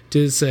him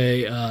to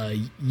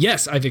say,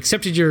 yes, I've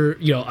accepted your,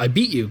 I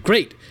beat you.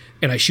 Great.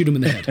 And I shoot him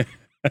in the head.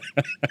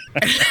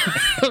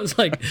 I was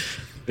like,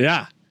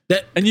 yeah.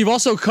 And you've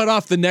also cut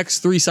off the next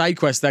 3 side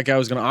quests that guy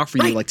was going to offer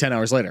you right. like 10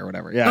 hours later or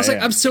whatever. Yeah. I was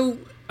like,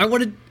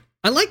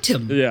 I liked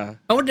him. Yeah.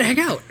 I wanted to hang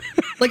out.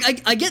 Like,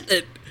 I get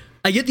that.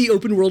 I get the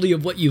open worldy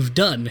of what you've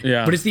done,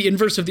 but it's the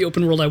inverse of the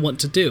open world I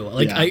want to do.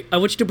 Like, I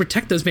want you to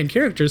protect those main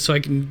characters so I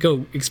can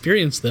go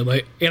experience them.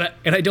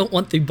 And I don't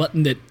want the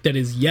button that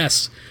is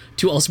yes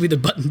to also be the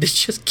button that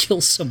just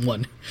kills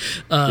someone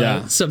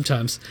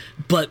sometimes.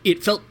 But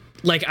it felt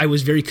like I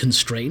was very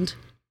constrained,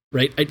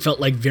 right? It felt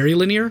like very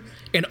linear,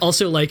 and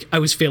also like I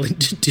was failing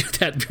to do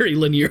that very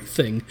linear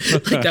thing.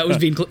 Like that was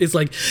being, it's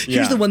like,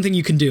 here's the one thing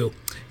you can do.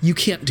 You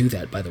can't do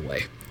that, by the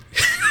way.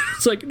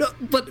 It's like, no,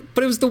 but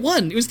it was the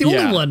one. It was the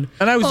only one.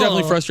 And I was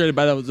definitely frustrated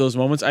by those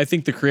moments. I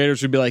think the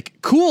creators would be like,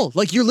 cool,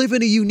 like you're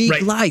living a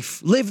unique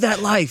life. Live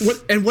that life.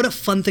 What a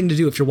fun thing to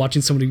do if you're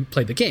watching somebody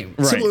play the game.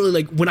 Right. Similarly,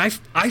 like when I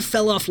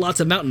fell off lots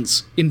of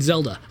mountains in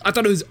Zelda, I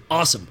thought it was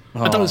awesome.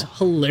 I thought it was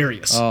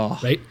hilarious.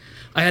 Right?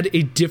 I had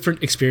a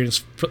different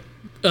experience.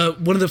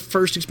 One of the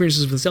first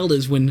experiences with Zelda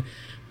is when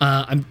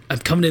I'm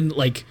coming in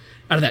like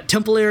out of that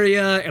temple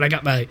area, and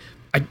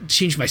I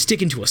changed my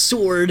stick into a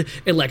sword,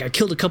 and like I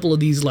killed a couple of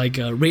these like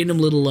random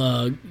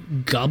little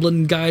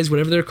goblin guys,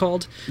 whatever they're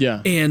called.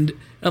 Yeah. And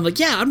I'm like,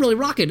 yeah, I'm really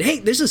rocking. Hey,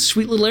 there's a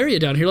sweet little area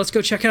down here. Let's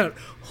go check it out.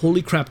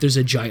 Holy crap, there's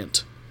a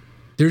giant.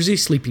 There's a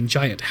sleeping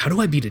giant. How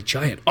do I beat a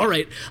giant? All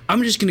right,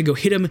 I'm just gonna go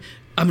hit him.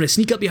 I'm gonna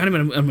sneak up behind him,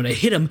 and I'm gonna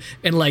hit him,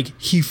 and like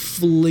he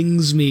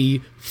flings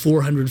me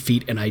 400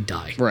 feet, and I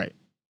die. Right.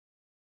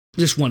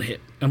 Just one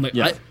hit. I'm like,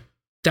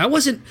 that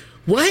wasn't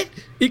what?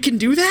 It can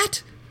do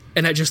that?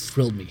 And that just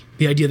thrilled me.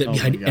 The idea that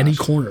behind any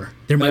corner,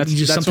 there might be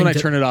just something. That's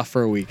when I turn it off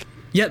for a week.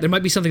 Yeah, there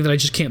might be something that I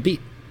just can't beat.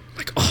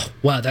 Like, oh,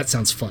 wow, that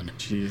sounds fun.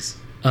 Jeez.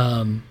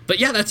 But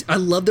yeah, I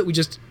love that we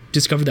just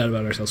discovered that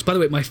about ourselves. By the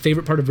way, my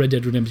favorite part of Red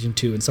Dead Redemption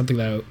 2, and something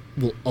that I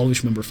will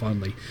always remember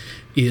fondly,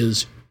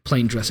 is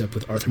playing dress up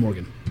with Arthur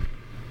Morgan.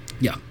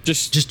 Yeah.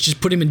 Just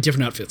put him in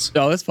different outfits.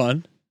 Oh, that's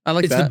fun. I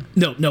like that.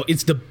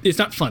 It's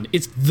not fun.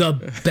 It's the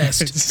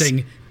best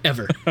thing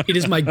ever. It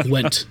is my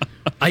Gwent.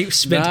 I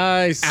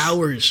spent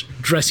hours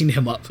dressing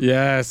him up.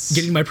 Yes.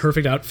 Getting my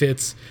perfect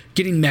outfits.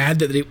 Getting mad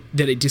that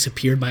it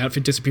disappeared. My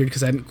outfit disappeared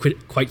because I hadn't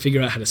quite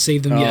figured out how to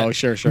save them yet. Oh,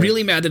 sure.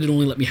 Really mad that it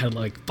only let me have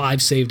like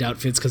 5 saved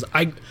outfits because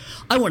I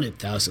wanted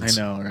thousands.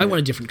 I know, right? I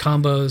wanted different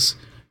combos.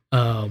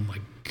 Oh my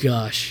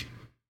gosh.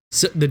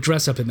 So the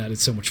dress up in that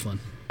is so much fun.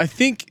 I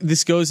think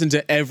this goes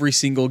into every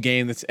single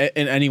game that's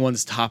in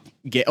anyone's top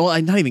game. Well,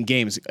 not even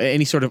games,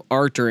 any sort of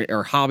art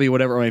or hobby,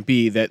 whatever it might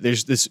be. That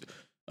there's this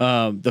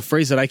the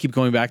phrase that I keep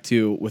going back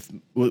to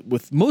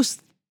with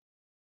most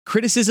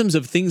criticisms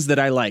of things that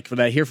I like, that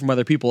I hear from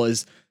other people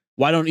is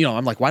why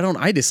don't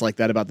I dislike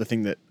that about the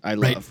thing that I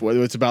love? Right.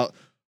 Whether it's about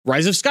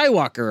Rise of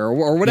Skywalker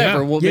or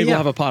whatever. Well, maybe we'll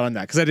have a pot on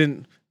that because I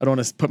don't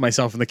want to put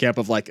myself in the camp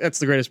of like that's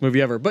the greatest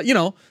movie ever. But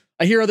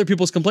I hear other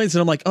people's complaints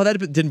and I'm like, oh, that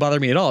didn't bother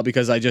me at all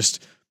because I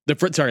just.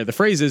 The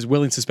phrase is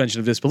willing suspension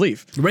of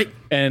disbelief. Right.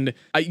 And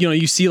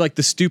you see like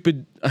the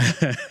stupid,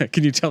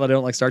 can you tell that I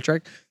don't like Star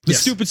Trek? The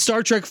stupid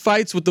Star Trek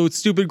fights with those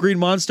stupid green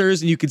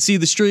monsters and you can see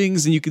the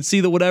strings and you can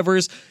see the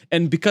whatevers.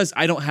 And because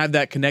I don't have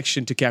that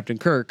connection to Captain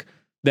Kirk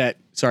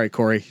sorry,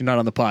 Corey, you're not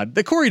on the pod,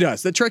 that Corey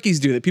does, that Trekkies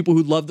do, that people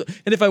who love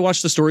and if I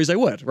watched the stories, I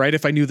would, right?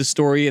 If I knew the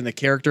story and the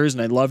characters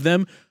and I love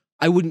them,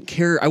 I wouldn't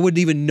care. I wouldn't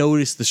even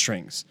notice the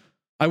strings.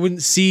 I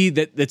wouldn't see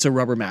that it's a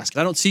rubber mask.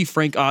 I don't see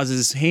Frank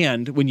Oz's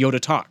hand when Yoda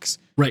talks.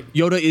 Right.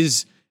 Yoda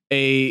is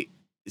a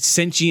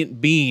sentient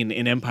being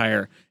in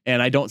Empire,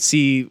 and I don't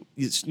see,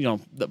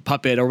 the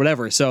puppet or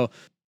whatever. So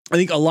I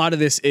think a lot of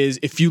this is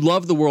if you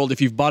love the world,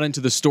 if you've bought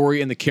into the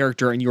story and the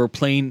character and you're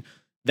playing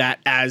that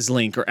as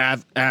Link or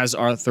as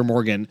Arthur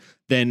Morgan,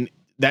 then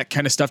that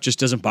kind of stuff just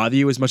doesn't bother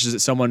you as much as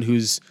it's someone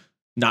who's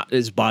not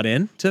as bought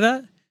in to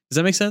that. Does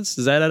that make sense?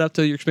 Does that add up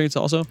to your experience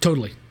also?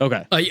 Totally.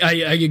 Okay. I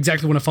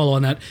exactly want to follow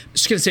on that.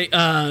 Just going to say,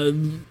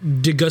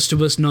 de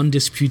gustibus non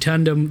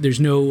disputandum, there's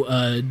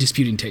no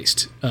disputing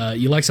taste.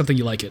 You like something,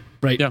 you like it,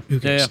 right? Yeah. Who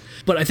cares? Yeah.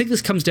 But I think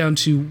this comes down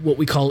to what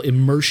we call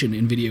immersion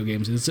in video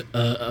games. It's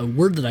a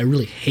word that I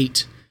really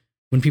hate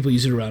when people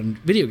use it around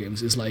video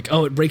games. Is like,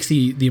 oh, it breaks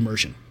the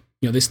immersion.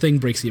 This thing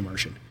breaks the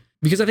immersion.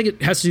 Because I think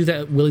it has to do with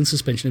that willing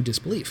suspension of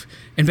disbelief.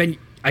 And Ben,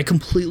 I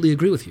completely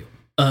agree with you.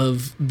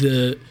 Of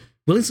the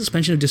willing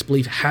suspension of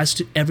disbelief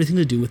has everything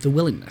to do with the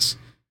willingness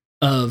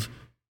of,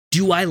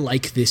 do I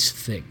like this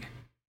thing?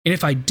 And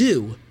if I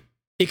do,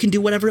 it can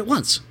do whatever it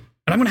wants.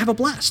 And I'm going to have a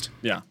blast.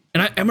 Yeah.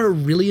 And I'm going to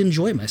really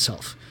enjoy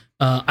myself.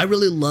 I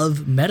really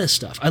love meta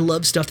stuff. I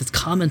love stuff that's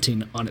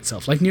commenting on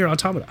itself, like Nier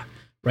Automata,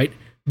 right?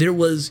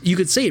 You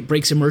could say it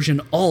breaks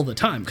immersion all the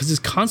time because it's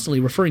constantly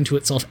referring to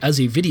itself as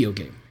a video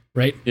game,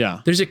 right?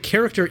 Yeah. There's a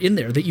character in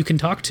there that you can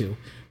talk to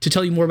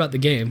tell you more about the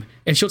game,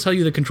 and she'll tell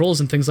you the controls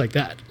and things like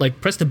that.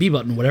 Like, press the B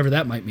button, whatever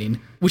that might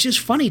mean, which is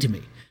funny to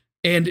me.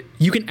 And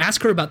you can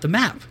ask her about the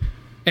map,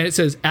 and it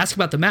says, ask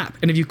about the map.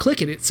 And if you click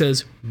it, it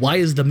says, why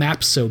is the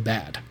map so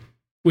bad?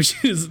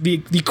 Which is the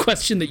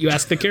question that you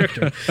ask the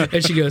character.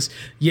 And she goes,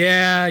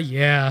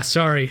 yeah,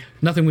 sorry.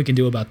 Nothing we can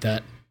do about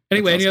that.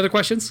 Anyway, any other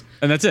questions?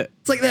 And that's it.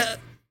 It's like that.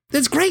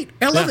 That's great.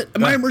 I love it.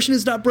 My immersion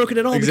is not broken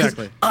at all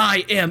Exactly. because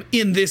I am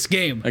in this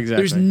game. Exactly.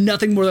 There's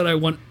nothing more that I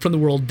want from the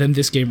world than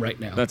this game right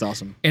now. That's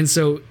awesome. And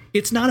so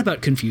it's not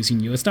about confusing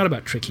you. It's not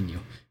about tricking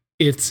you.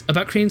 It's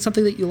about creating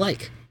something that you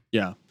like.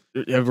 Yeah.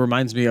 It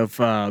reminds me of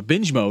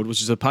Binge Mode,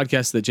 which is a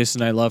podcast that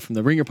Jason and I love from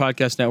the Ringer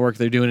Podcast Network.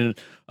 They're doing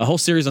a whole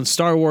series on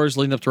Star Wars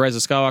leading up to Rise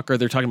of Skywalker.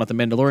 They're talking about The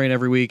Mandalorian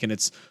every week, and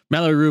it's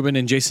Mallory Rubin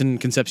and Jason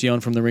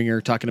Concepcion from the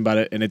Ringer talking about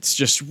it, and it's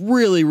just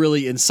really,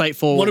 really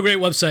insightful. What a great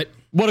website.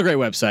 What a great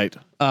website.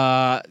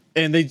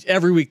 And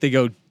every week they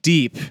go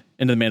deep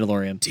into The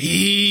Mandalorian.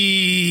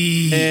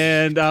 Deep.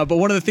 And but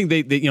one of the things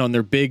they in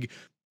their big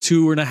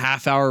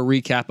 2.5 hour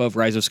recap of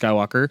Rise of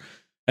Skywalker,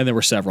 and there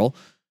were several.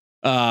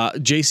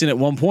 Jason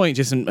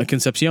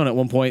Concepcion at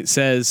one point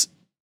says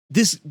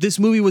this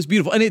movie was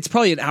beautiful, and it's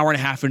probably an hour and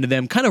a half into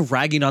them kind of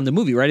ragging on the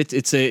movie, right?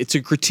 It's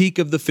a critique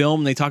of the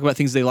film. And they talk about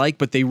things they like,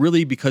 but they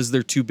really, because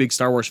they're two big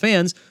Star Wars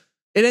fans,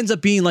 it ends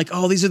up being like,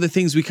 oh, these are the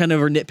things we kind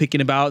of are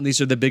nitpicking about, and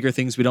these are the bigger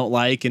things we don't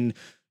like, and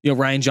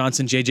Rian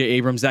Johnson, J.J.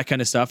 Abrams, that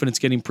kind of stuff, and it's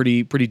getting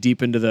pretty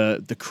deep into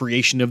the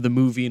creation of the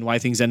movie and why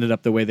things ended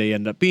up the way they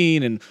end up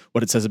being, and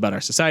what it says about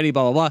our society,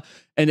 blah blah blah.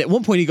 And at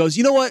one point he goes,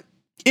 you know what?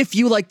 If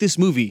you like this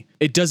movie,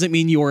 it doesn't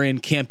mean you're in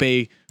Camp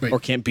A or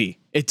Camp B.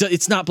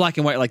 It's not black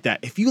and white like that.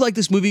 If you like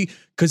this movie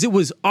because it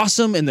was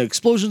awesome and the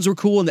explosions were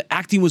cool and the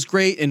acting was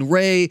great and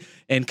Rey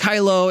and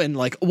Kylo and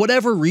like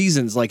whatever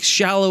reasons, like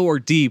shallow or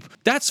deep,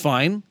 that's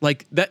fine.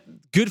 Like that,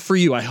 good for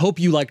you. I hope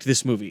you liked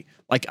this movie.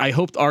 Like I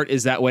hope the art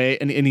is that way.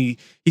 And he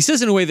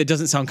says in a way that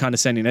doesn't sound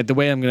condescending. The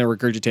way I'm going to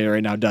regurgitate it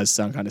right now does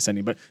sound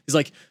condescending, but he's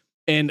like,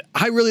 and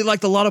I really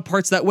liked a lot of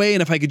parts that way.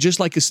 And if I could just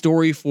like a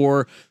story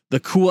for the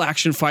cool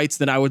action fights,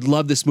 then I would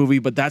love this movie.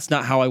 But that's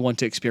not how I want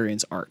to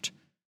experience art.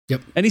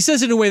 Yep. And he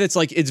says it in a way that's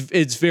like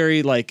it's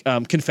very like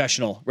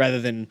confessional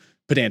rather than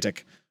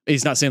pedantic.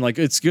 He's not saying like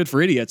it's good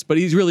for idiots, but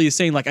he's really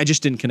saying like I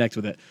just didn't connect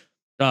with it.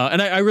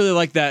 And I really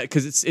like that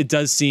because it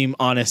does seem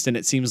honest, and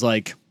it seems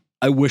like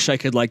I wish I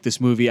could like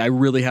this movie. I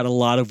really had a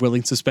lot of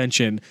willing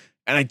suspension,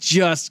 and I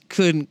just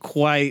couldn't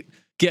quite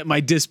get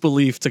my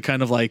disbelief to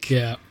kind of like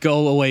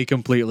go away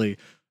completely.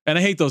 And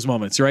I hate those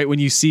moments, right? When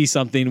you see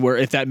something where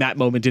if that map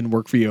moment didn't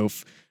work for you,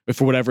 if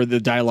for whatever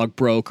the dialogue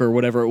broke or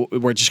whatever,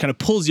 where it just kind of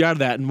pulls you out of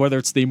that, and whether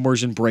it's the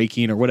immersion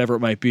breaking or whatever it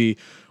might be.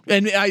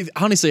 And I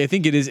honestly, I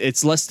think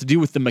it's less to do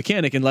with the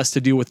mechanic and less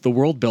to do with the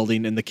world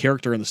building and the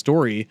character and the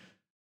story,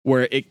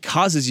 where it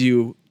causes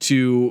you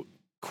to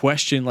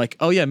question like,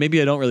 oh yeah,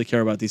 maybe I don't really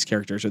care about these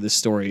characters or this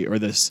story or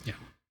this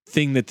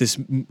thing that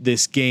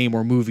this game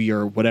or movie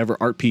or whatever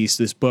art piece,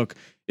 this book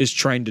is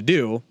trying to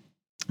do.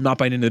 I'm not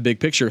buying into the big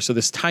picture. So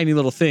this tiny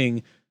little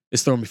thing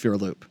is throwing me for a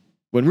loop.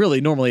 When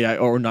really normally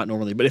or not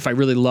normally, but if I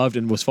really loved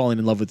and was falling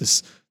in love with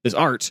this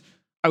art,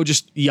 I would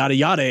just yada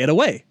it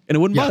away and it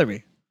wouldn't bother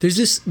me. There's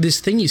this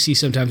thing you see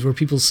sometimes where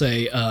people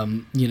say,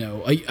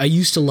 I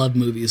used to love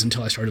movies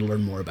until I started to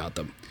learn more about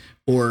them.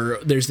 Or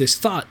there's this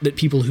thought that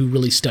people who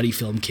really study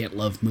film can't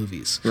love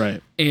movies.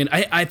 Right. And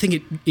I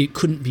think it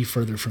couldn't be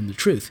further from the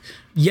truth.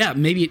 Yeah,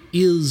 maybe it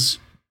is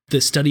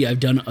the study I've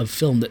done of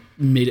film that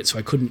made it so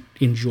I couldn't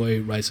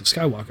enjoy Rise of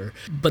Skywalker.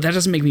 But that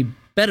doesn't make me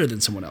better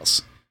than someone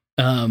else.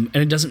 And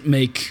it doesn't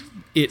make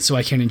it so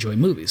I can't enjoy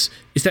movies.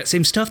 It's that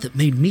same stuff that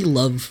made me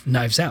love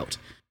Knives Out.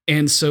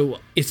 And so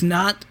it's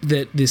not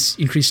that this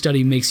increased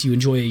study makes you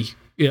enjoy,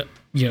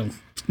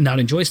 not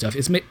enjoy stuff.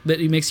 It's that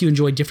it makes you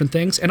enjoy different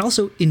things and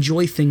also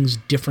enjoy things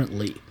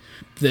differently.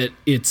 That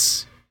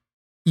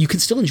you can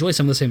still enjoy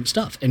some of the same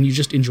stuff and you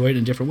just enjoy it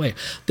in a different way.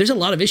 There's a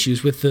lot of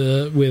issues with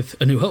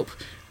A New Hope.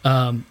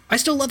 I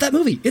still love that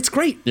movie. It's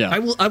great. Yeah.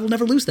 I will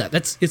never lose that.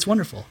 It's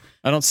wonderful.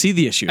 I don't see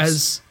the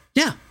issues.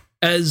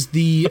 As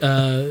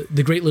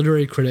the great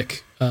literary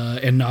critic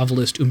and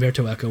novelist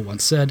Umberto Eco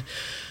once said,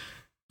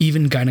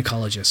 even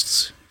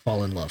gynecologists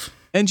fall in love.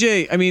 And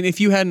Jay, I mean, if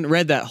you hadn't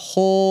read that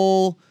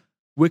whole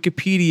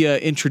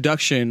Wikipedia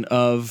introduction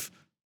of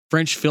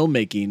French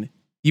filmmaking,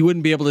 you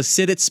wouldn't be able to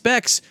sit at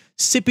Specs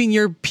sipping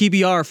your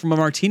PBR from a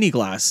martini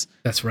glass,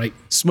 That's right.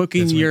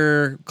 smoking That's right.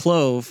 your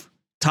clove,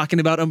 talking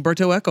about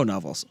Umberto Eco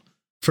novels.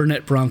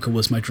 Fernet Branca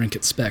was my drink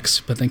at Specs,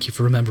 but thank you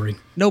for remembering.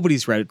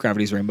 Nobody's read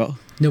Gravity's Rainbow.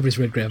 Nobody's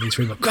read Gravity's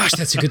Rainbow. Gosh,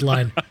 that's a good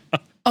line.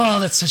 Oh,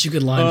 that's such a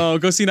good line. Oh,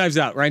 go see Knives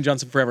Out. Ryan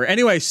Johnson forever.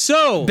 Anyway,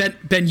 so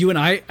Ben, you and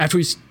I, after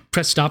we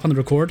press stop on the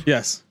record,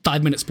 yes,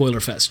 5-minute spoiler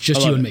fest,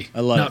 just I love you and it. me. I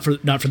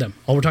love Not for them.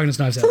 All we're talking is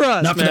Knives Out. For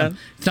us, not for man. them.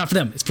 It's not for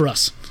them. It's for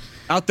us.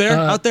 out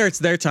there, it's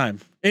their time.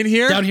 In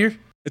here, Down here,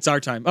 it's our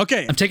time.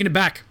 Okay, I'm taking it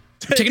back.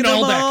 I'm taking it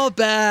them all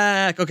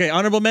back. back. Okay,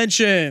 honorable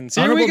mentions.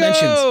 Here Honorable we go.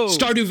 mentions.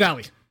 Stardew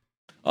Valley.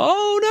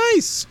 Oh,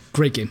 nice.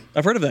 Great game.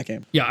 I've heard of that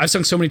game. Yeah, I've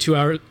sunk so many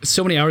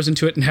hours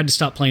into it and had to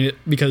stop playing it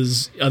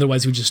because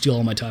otherwise it would just steal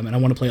all my time, and I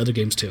want to play other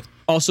games too.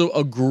 Also,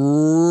 a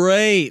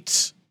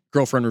great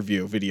girlfriend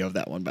review video of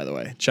that one, by the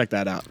way. Check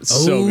that out. It's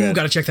so good.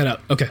 Gotta check that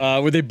out. Okay.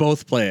 Where they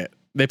both play it.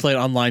 They play it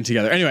online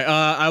together. Anyway,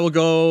 I will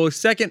go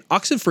second.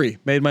 Oxenfree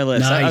made my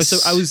list.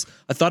 Nice.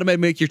 I thought it might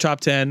make your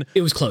top 10.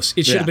 It was close.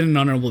 It should have been an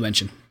honorable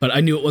mention, but I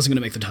knew it wasn't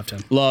going to make the top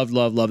 10. Love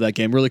that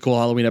game. Really cool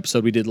Halloween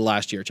episode we did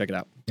last year. Check it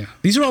out. Yeah.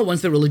 These are all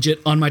ones that were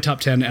legit on my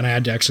top 10, and I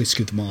had to actually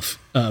scoot them off.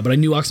 But I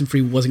knew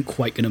Oxenfree wasn't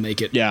quite going to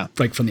make it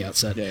right from the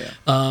outset.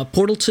 Yeah.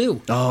 Portal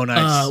 2. Oh,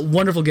 nice.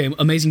 Wonderful game.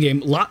 Amazing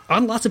game.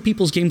 On lots of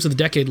people's games of the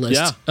decade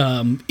list.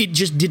 Yeah. It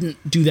just didn't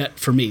do that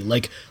for me.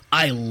 Like,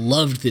 I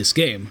loved this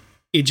game.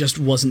 It just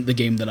wasn't the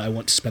game that I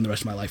want to spend the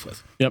rest of my life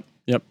with. Yep.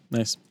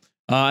 Nice.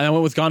 And I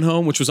went with Gone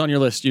Home, which was on your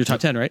list, your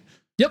top 10, right?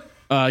 Yep.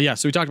 Yeah,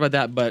 so we talked about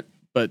that,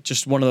 but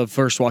just one of the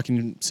first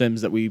walking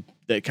sims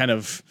that kind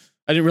of,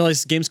 I didn't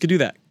realize games could do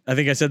that. I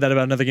think I said that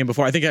about another game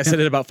before. I think I said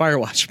it about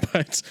Firewatch,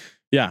 but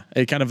yeah,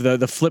 it kind of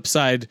the flip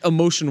side,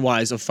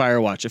 emotion-wise, of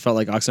Firewatch. It felt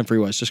like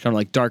Oxenfree was just kind of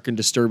like dark and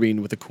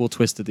disturbing with a cool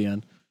twist at the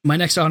end. My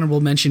next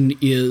honorable mention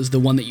is the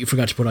one that you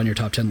forgot to put on your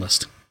top 10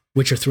 list,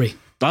 Witcher 3.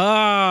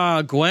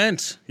 Ah,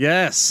 Gwent.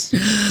 Yes.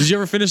 Did you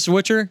ever finish The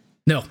Witcher?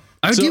 No.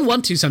 I do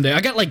want to someday. I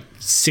got like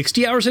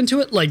 60 hours into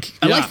it. Like,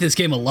 I like this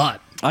game a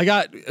lot. I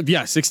got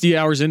 60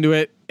 hours into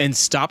it and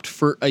stopped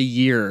for a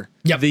year.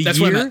 Yep, the that's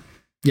where I'm year at.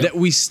 Yep. that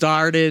we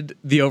started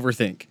the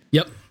Overthink.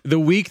 Yep. The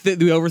week that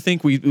the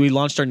Overthink, we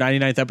launched our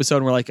 99th episode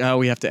and we're like, oh,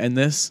 we have to end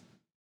this.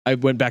 I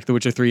went back to The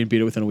Witcher 3 and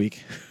beat it within a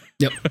week.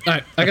 Yep. All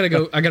right. I gotta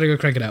go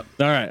crank it out.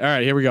 All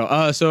right. Here we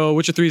go. So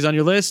Witcher 3 is on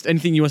your list.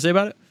 Anything you want to say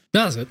about it?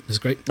 No, that's it. That's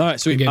great. All right,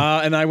 sweet. Good game.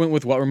 And I went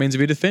with What Remains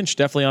of Edith Finch.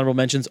 Definitely honorable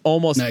mentions.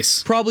 Almost.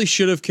 Nice. Probably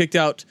should have kicked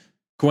out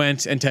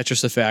Gwent and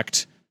Tetris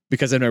Effect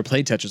because I've never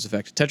played Tetris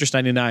Effect. Tetris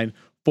 99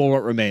 for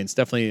What Remains.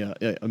 Definitely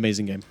an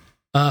amazing game.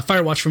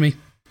 Firewatch for me.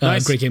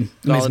 Nice. Great game.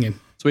 Amazing Solid. game.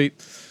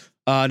 Sweet.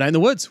 Night in the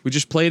Woods. We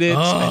just played it,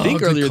 I think,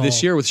 good earlier call.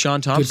 this year with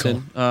Sean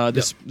Thompson. call.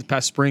 This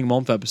past spring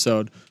month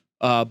episode.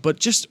 But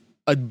just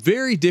a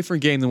very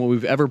different game than what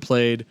we've ever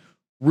played.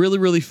 Really,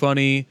 really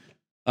funny.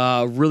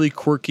 Really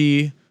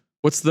quirky.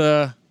 What's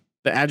the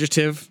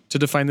adjective to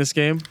define this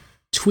game?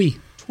 Twee.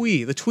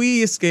 The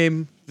tweeest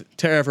game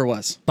there ever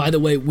was. By the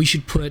way, we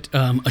should put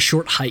a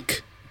short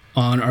hike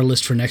on our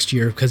list for next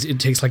year because it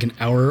takes like an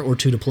hour or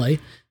two to play.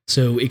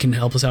 So it can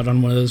help us out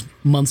on one of those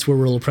months where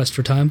we're a little pressed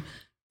for time.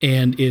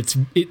 And it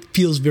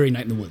feels very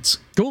Night in the Woods.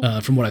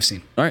 Cool. From what I've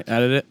seen. All right,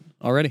 added it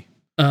already.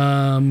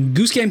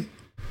 Goose Game.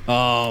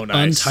 Oh,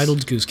 nice.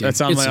 Untitled Goose Game. That's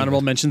on It's my so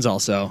honorable good. mentions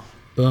also.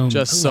 Boom.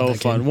 Just I love so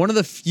that fun. game. One of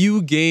the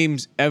few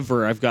games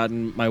ever I've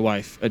gotten my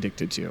wife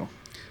addicted to.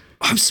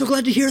 I'm so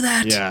glad to hear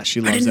that. Yeah,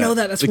 she loves I didn't that. know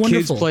that. That's the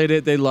wonderful. kids played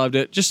it. They loved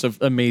it. Just an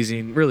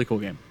amazing, really cool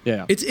game.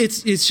 Yeah.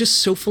 It's just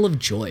so full of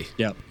joy.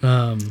 Yep. Yeah.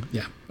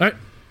 All right.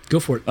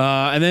 Go for it.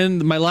 And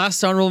then my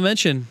last honorable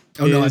mention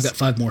no, I've is got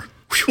 5 more.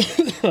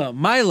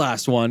 my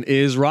last one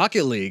is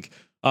Rocket League,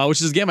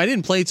 which is a game I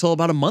didn't play till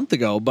about a month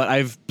ago, but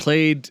I've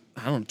played,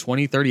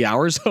 20, 30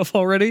 hours of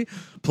already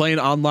playing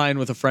online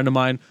with a friend of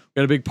mine.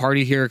 We had a big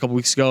party here a couple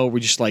weeks ago. We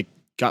just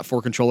got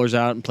 4 controllers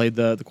out and played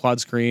the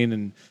quad screen,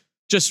 and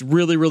just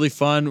really, really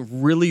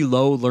fun, really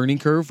low learning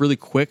curve, really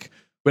quick.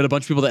 We had a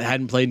bunch of people that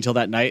hadn't played until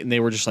that night, and they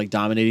were just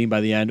dominating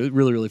by the end. It was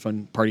really, really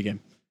fun party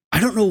game. I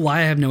don't know why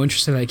I have no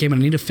interest in that game,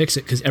 and I need to fix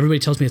it because everybody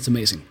tells me it's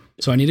amazing.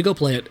 So I need to go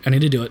play it. I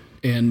need to do it,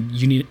 and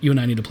you and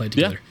I need to play it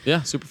together.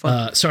 Yeah, super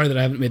fun. Sorry that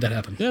I haven't made that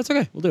happen. Yeah, it's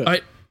okay. We'll do it. All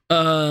right.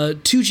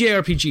 2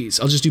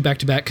 JRPGs. I'll just do back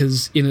to back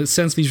because in a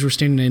sense these were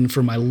standing in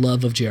for my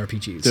love of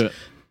JRPGs. Do it.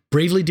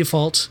 Bravely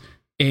Default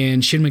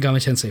and Shin Megami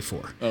Tensei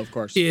 4. Oh, of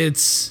course.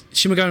 It's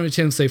Shin Megami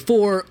Tensei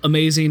 4,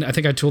 amazing. I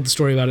think I told the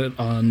story about it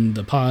on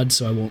the pod,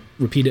 so I won't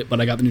repeat it,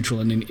 but I got the neutral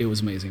ending. It was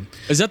amazing.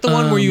 Is that the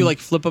one where you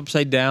flip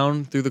upside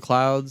down through the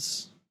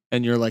clouds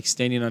and you're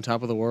standing on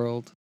top of the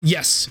world?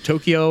 Yes.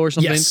 Tokyo or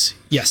something?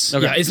 Yes.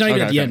 Okay. Yeah, it's not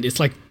even Okay, at the okay. end.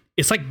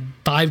 It's like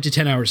 5 to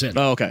 10 hours in.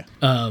 Oh, okay.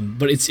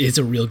 But it's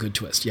a real good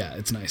twist. Yeah,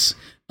 it's nice.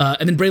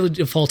 And then Bravely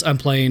Default, I'm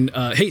playing.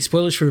 Hey,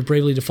 spoilers for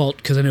Bravely Default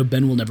because I know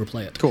Ben will never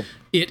play it. Cool.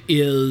 It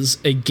is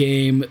a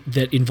game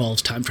that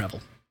involves time travel,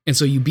 and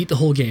so you beat the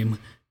whole game,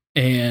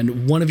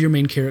 and one of your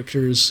main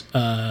characters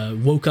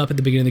woke up at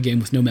the beginning of the game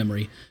with no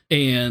memory,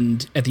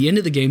 and at the end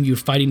of the game you're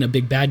fighting a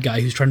big bad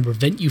guy who's trying to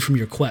prevent you from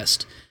your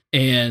quest,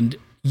 and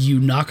you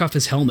knock off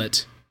his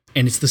helmet,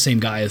 and it's the same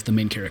guy as the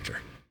main character,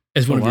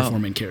 as one of your 4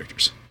 main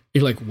characters.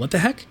 You're like, what the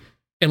heck?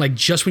 And like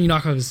just when you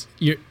knock off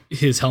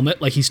his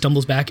helmet, like he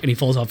stumbles back and he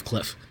falls off a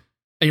cliff,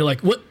 and you're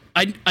like, what?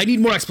 I need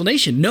more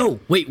explanation. No,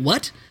 wait,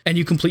 what? And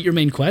you complete your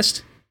main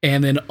quest,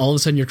 and then all of a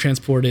sudden you're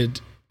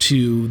transported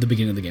to the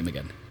beginning of the game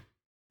again.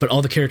 But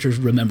all the characters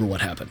remember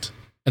what happened,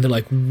 and they're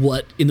like,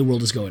 what in the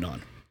world is going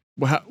on?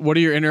 What are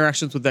your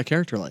interactions with that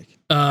character like?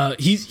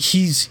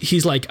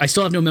 He's like, I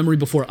still have no memory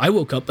before I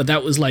woke up, but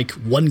that was like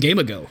 1 game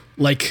ago.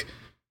 Like,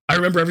 I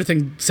remember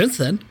everything since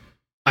then.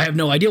 I have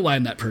no idea why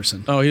I'm that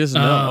person. Oh, he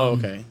doesn't know.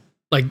 Okay.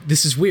 Like,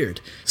 this is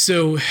weird.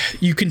 So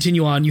you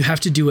continue on. You have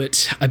to do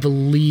it, I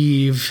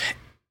believe,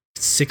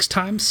 6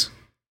 times.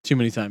 Too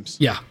many times.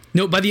 Yeah.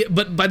 No, by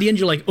the end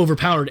you're like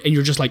overpowered, and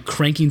you're just like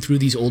cranking through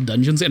these old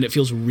dungeons, and it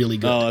feels really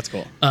good. Oh, that's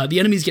cool. The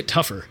enemies get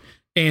tougher,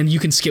 and you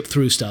can skip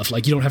through stuff.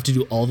 Like, you don't have to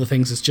do all the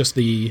things. It's just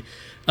the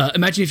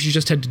imagine if you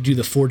just had to do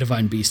the 4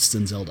 divine beasts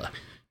in Zelda.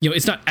 You know,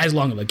 it's not as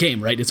long of a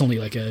game, right? It's only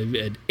like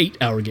an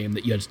 8-hour game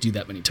that you had to do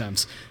that many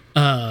times.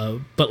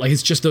 But like,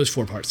 it's just those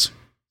 4 parts.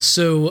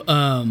 So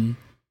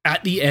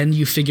at the end,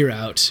 you figure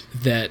out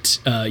that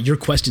your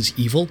quest is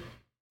evil.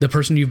 The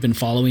person you've been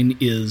following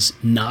is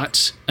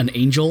not an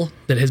angel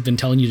that has been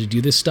telling you to do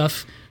this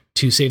stuff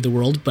to save the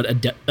world,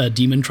 but a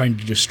demon trying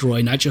to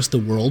destroy not just the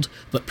world,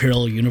 but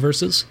parallel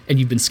universes. And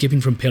you've been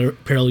skipping from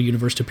parallel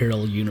universe to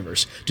parallel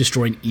universe,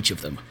 destroying each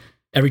of them.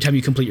 Every time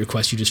you complete your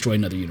quest, you destroy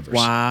another universe.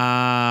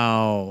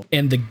 Wow.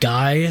 And the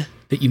guy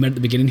that you met at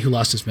the beginning who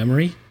lost his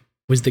memory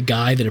was the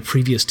guy that a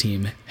previous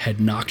team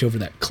had knocked over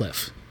that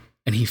cliff,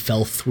 and he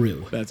fell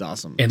through. That's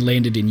awesome. And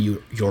landed in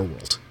your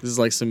world. This is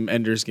like some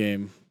Ender's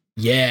Game.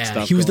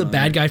 Yeah, he was the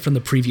bad guy from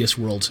the previous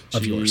world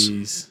of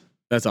yours.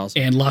 That's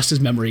awesome. And lost his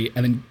memory,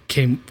 and then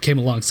came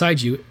alongside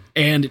you.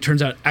 And it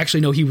turns out, actually,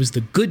 no, he was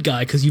the good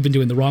guy because you've been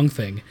doing the wrong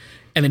thing.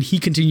 And then he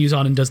continues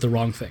on and does the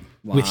wrong thing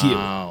with you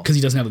because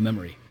he doesn't have a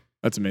memory.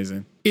 That's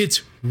amazing.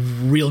 It's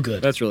real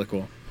good. That's really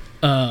cool.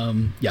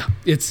 Yeah,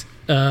 it's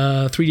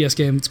a 3DS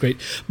game. It's great.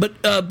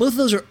 But both of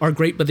those are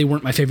great, but they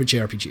weren't my favorite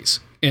JRPGs.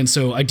 And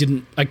so I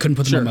couldn't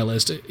put them on my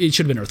list. It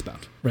should have been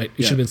Earthbound, right?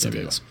 It should have been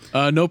something else.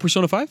 No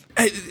Persona 5?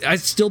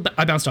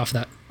 I bounced off of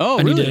that.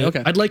 Oh, really?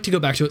 Okay. I'd like to go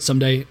back to it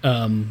someday.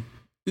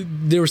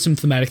 There were some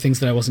thematic things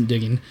that I wasn't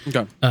digging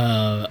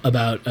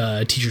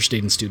about teacher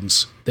student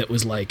students that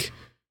was like,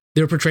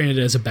 they were portraying it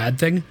as a bad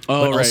thing,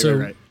 but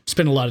also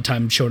spent a lot of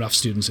time showing off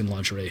students in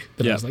lingerie.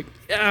 That I was like,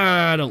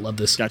 I don't love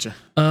this. Gotcha.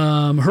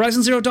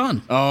 Horizon Zero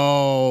Dawn.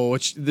 Oh,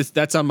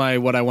 that's on my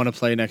what I want to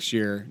play next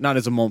year. Not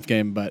as a month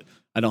game, but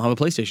I don't have a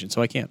PlayStation,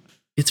 so I can't.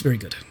 It's very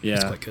good. Yeah,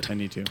 it's quite good. I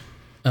need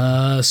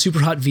to. Super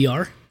Hot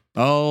VR.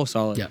 Oh,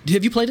 solid. Yeah.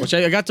 Have you played it? Which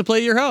I got to play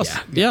at your house.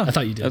 Yeah. I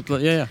thought you did.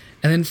 Yeah.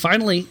 And then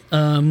finally,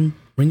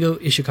 Ringo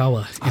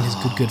Ishikawa and his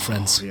Good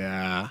Friends.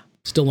 Yeah.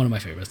 Still one of my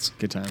favorites.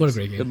 Good times. What a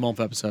great game. Good month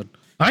episode.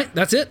 All right,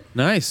 that's it.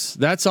 Nice.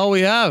 That's all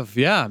we have.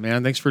 Yeah,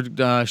 man. Thanks for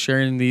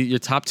sharing your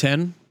top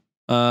 10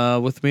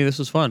 with me. This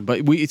was fun.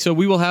 But we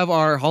will have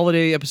our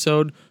holiday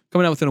episode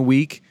coming out within a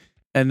week,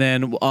 and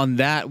then on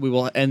that we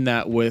will end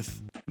that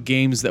with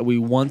games that we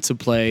want to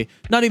play.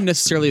 Not even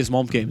necessarily as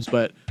month games,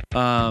 but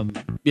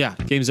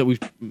games that we've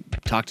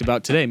talked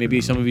about today.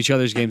 Maybe some of each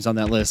other's games on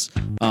that list.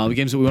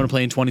 Games that we want to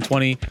play in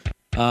 2020,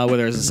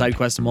 whether as a side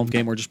quest, a month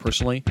game, or just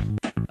personally.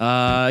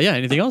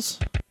 Anything else?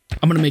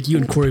 I'm going to make you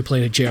and Corey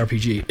play a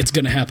JRPG. It's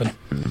going to happen.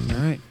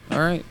 All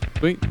right.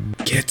 Sweet.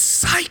 Get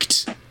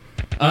psyched.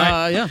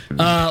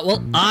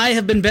 Well, I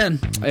have been Ben.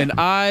 And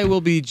I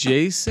will be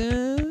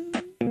Jason.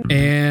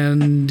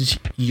 And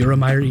you're a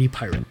mighty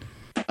pirate.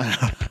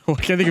 I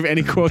can't think of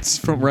any quotes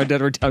from Red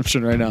Dead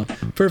Redemption right now.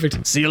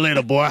 Perfect. See you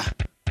later, boy.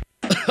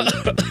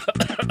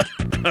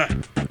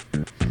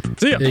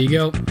 See ya. There you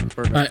go.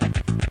 Perfect. All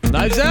right.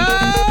 Knives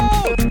out!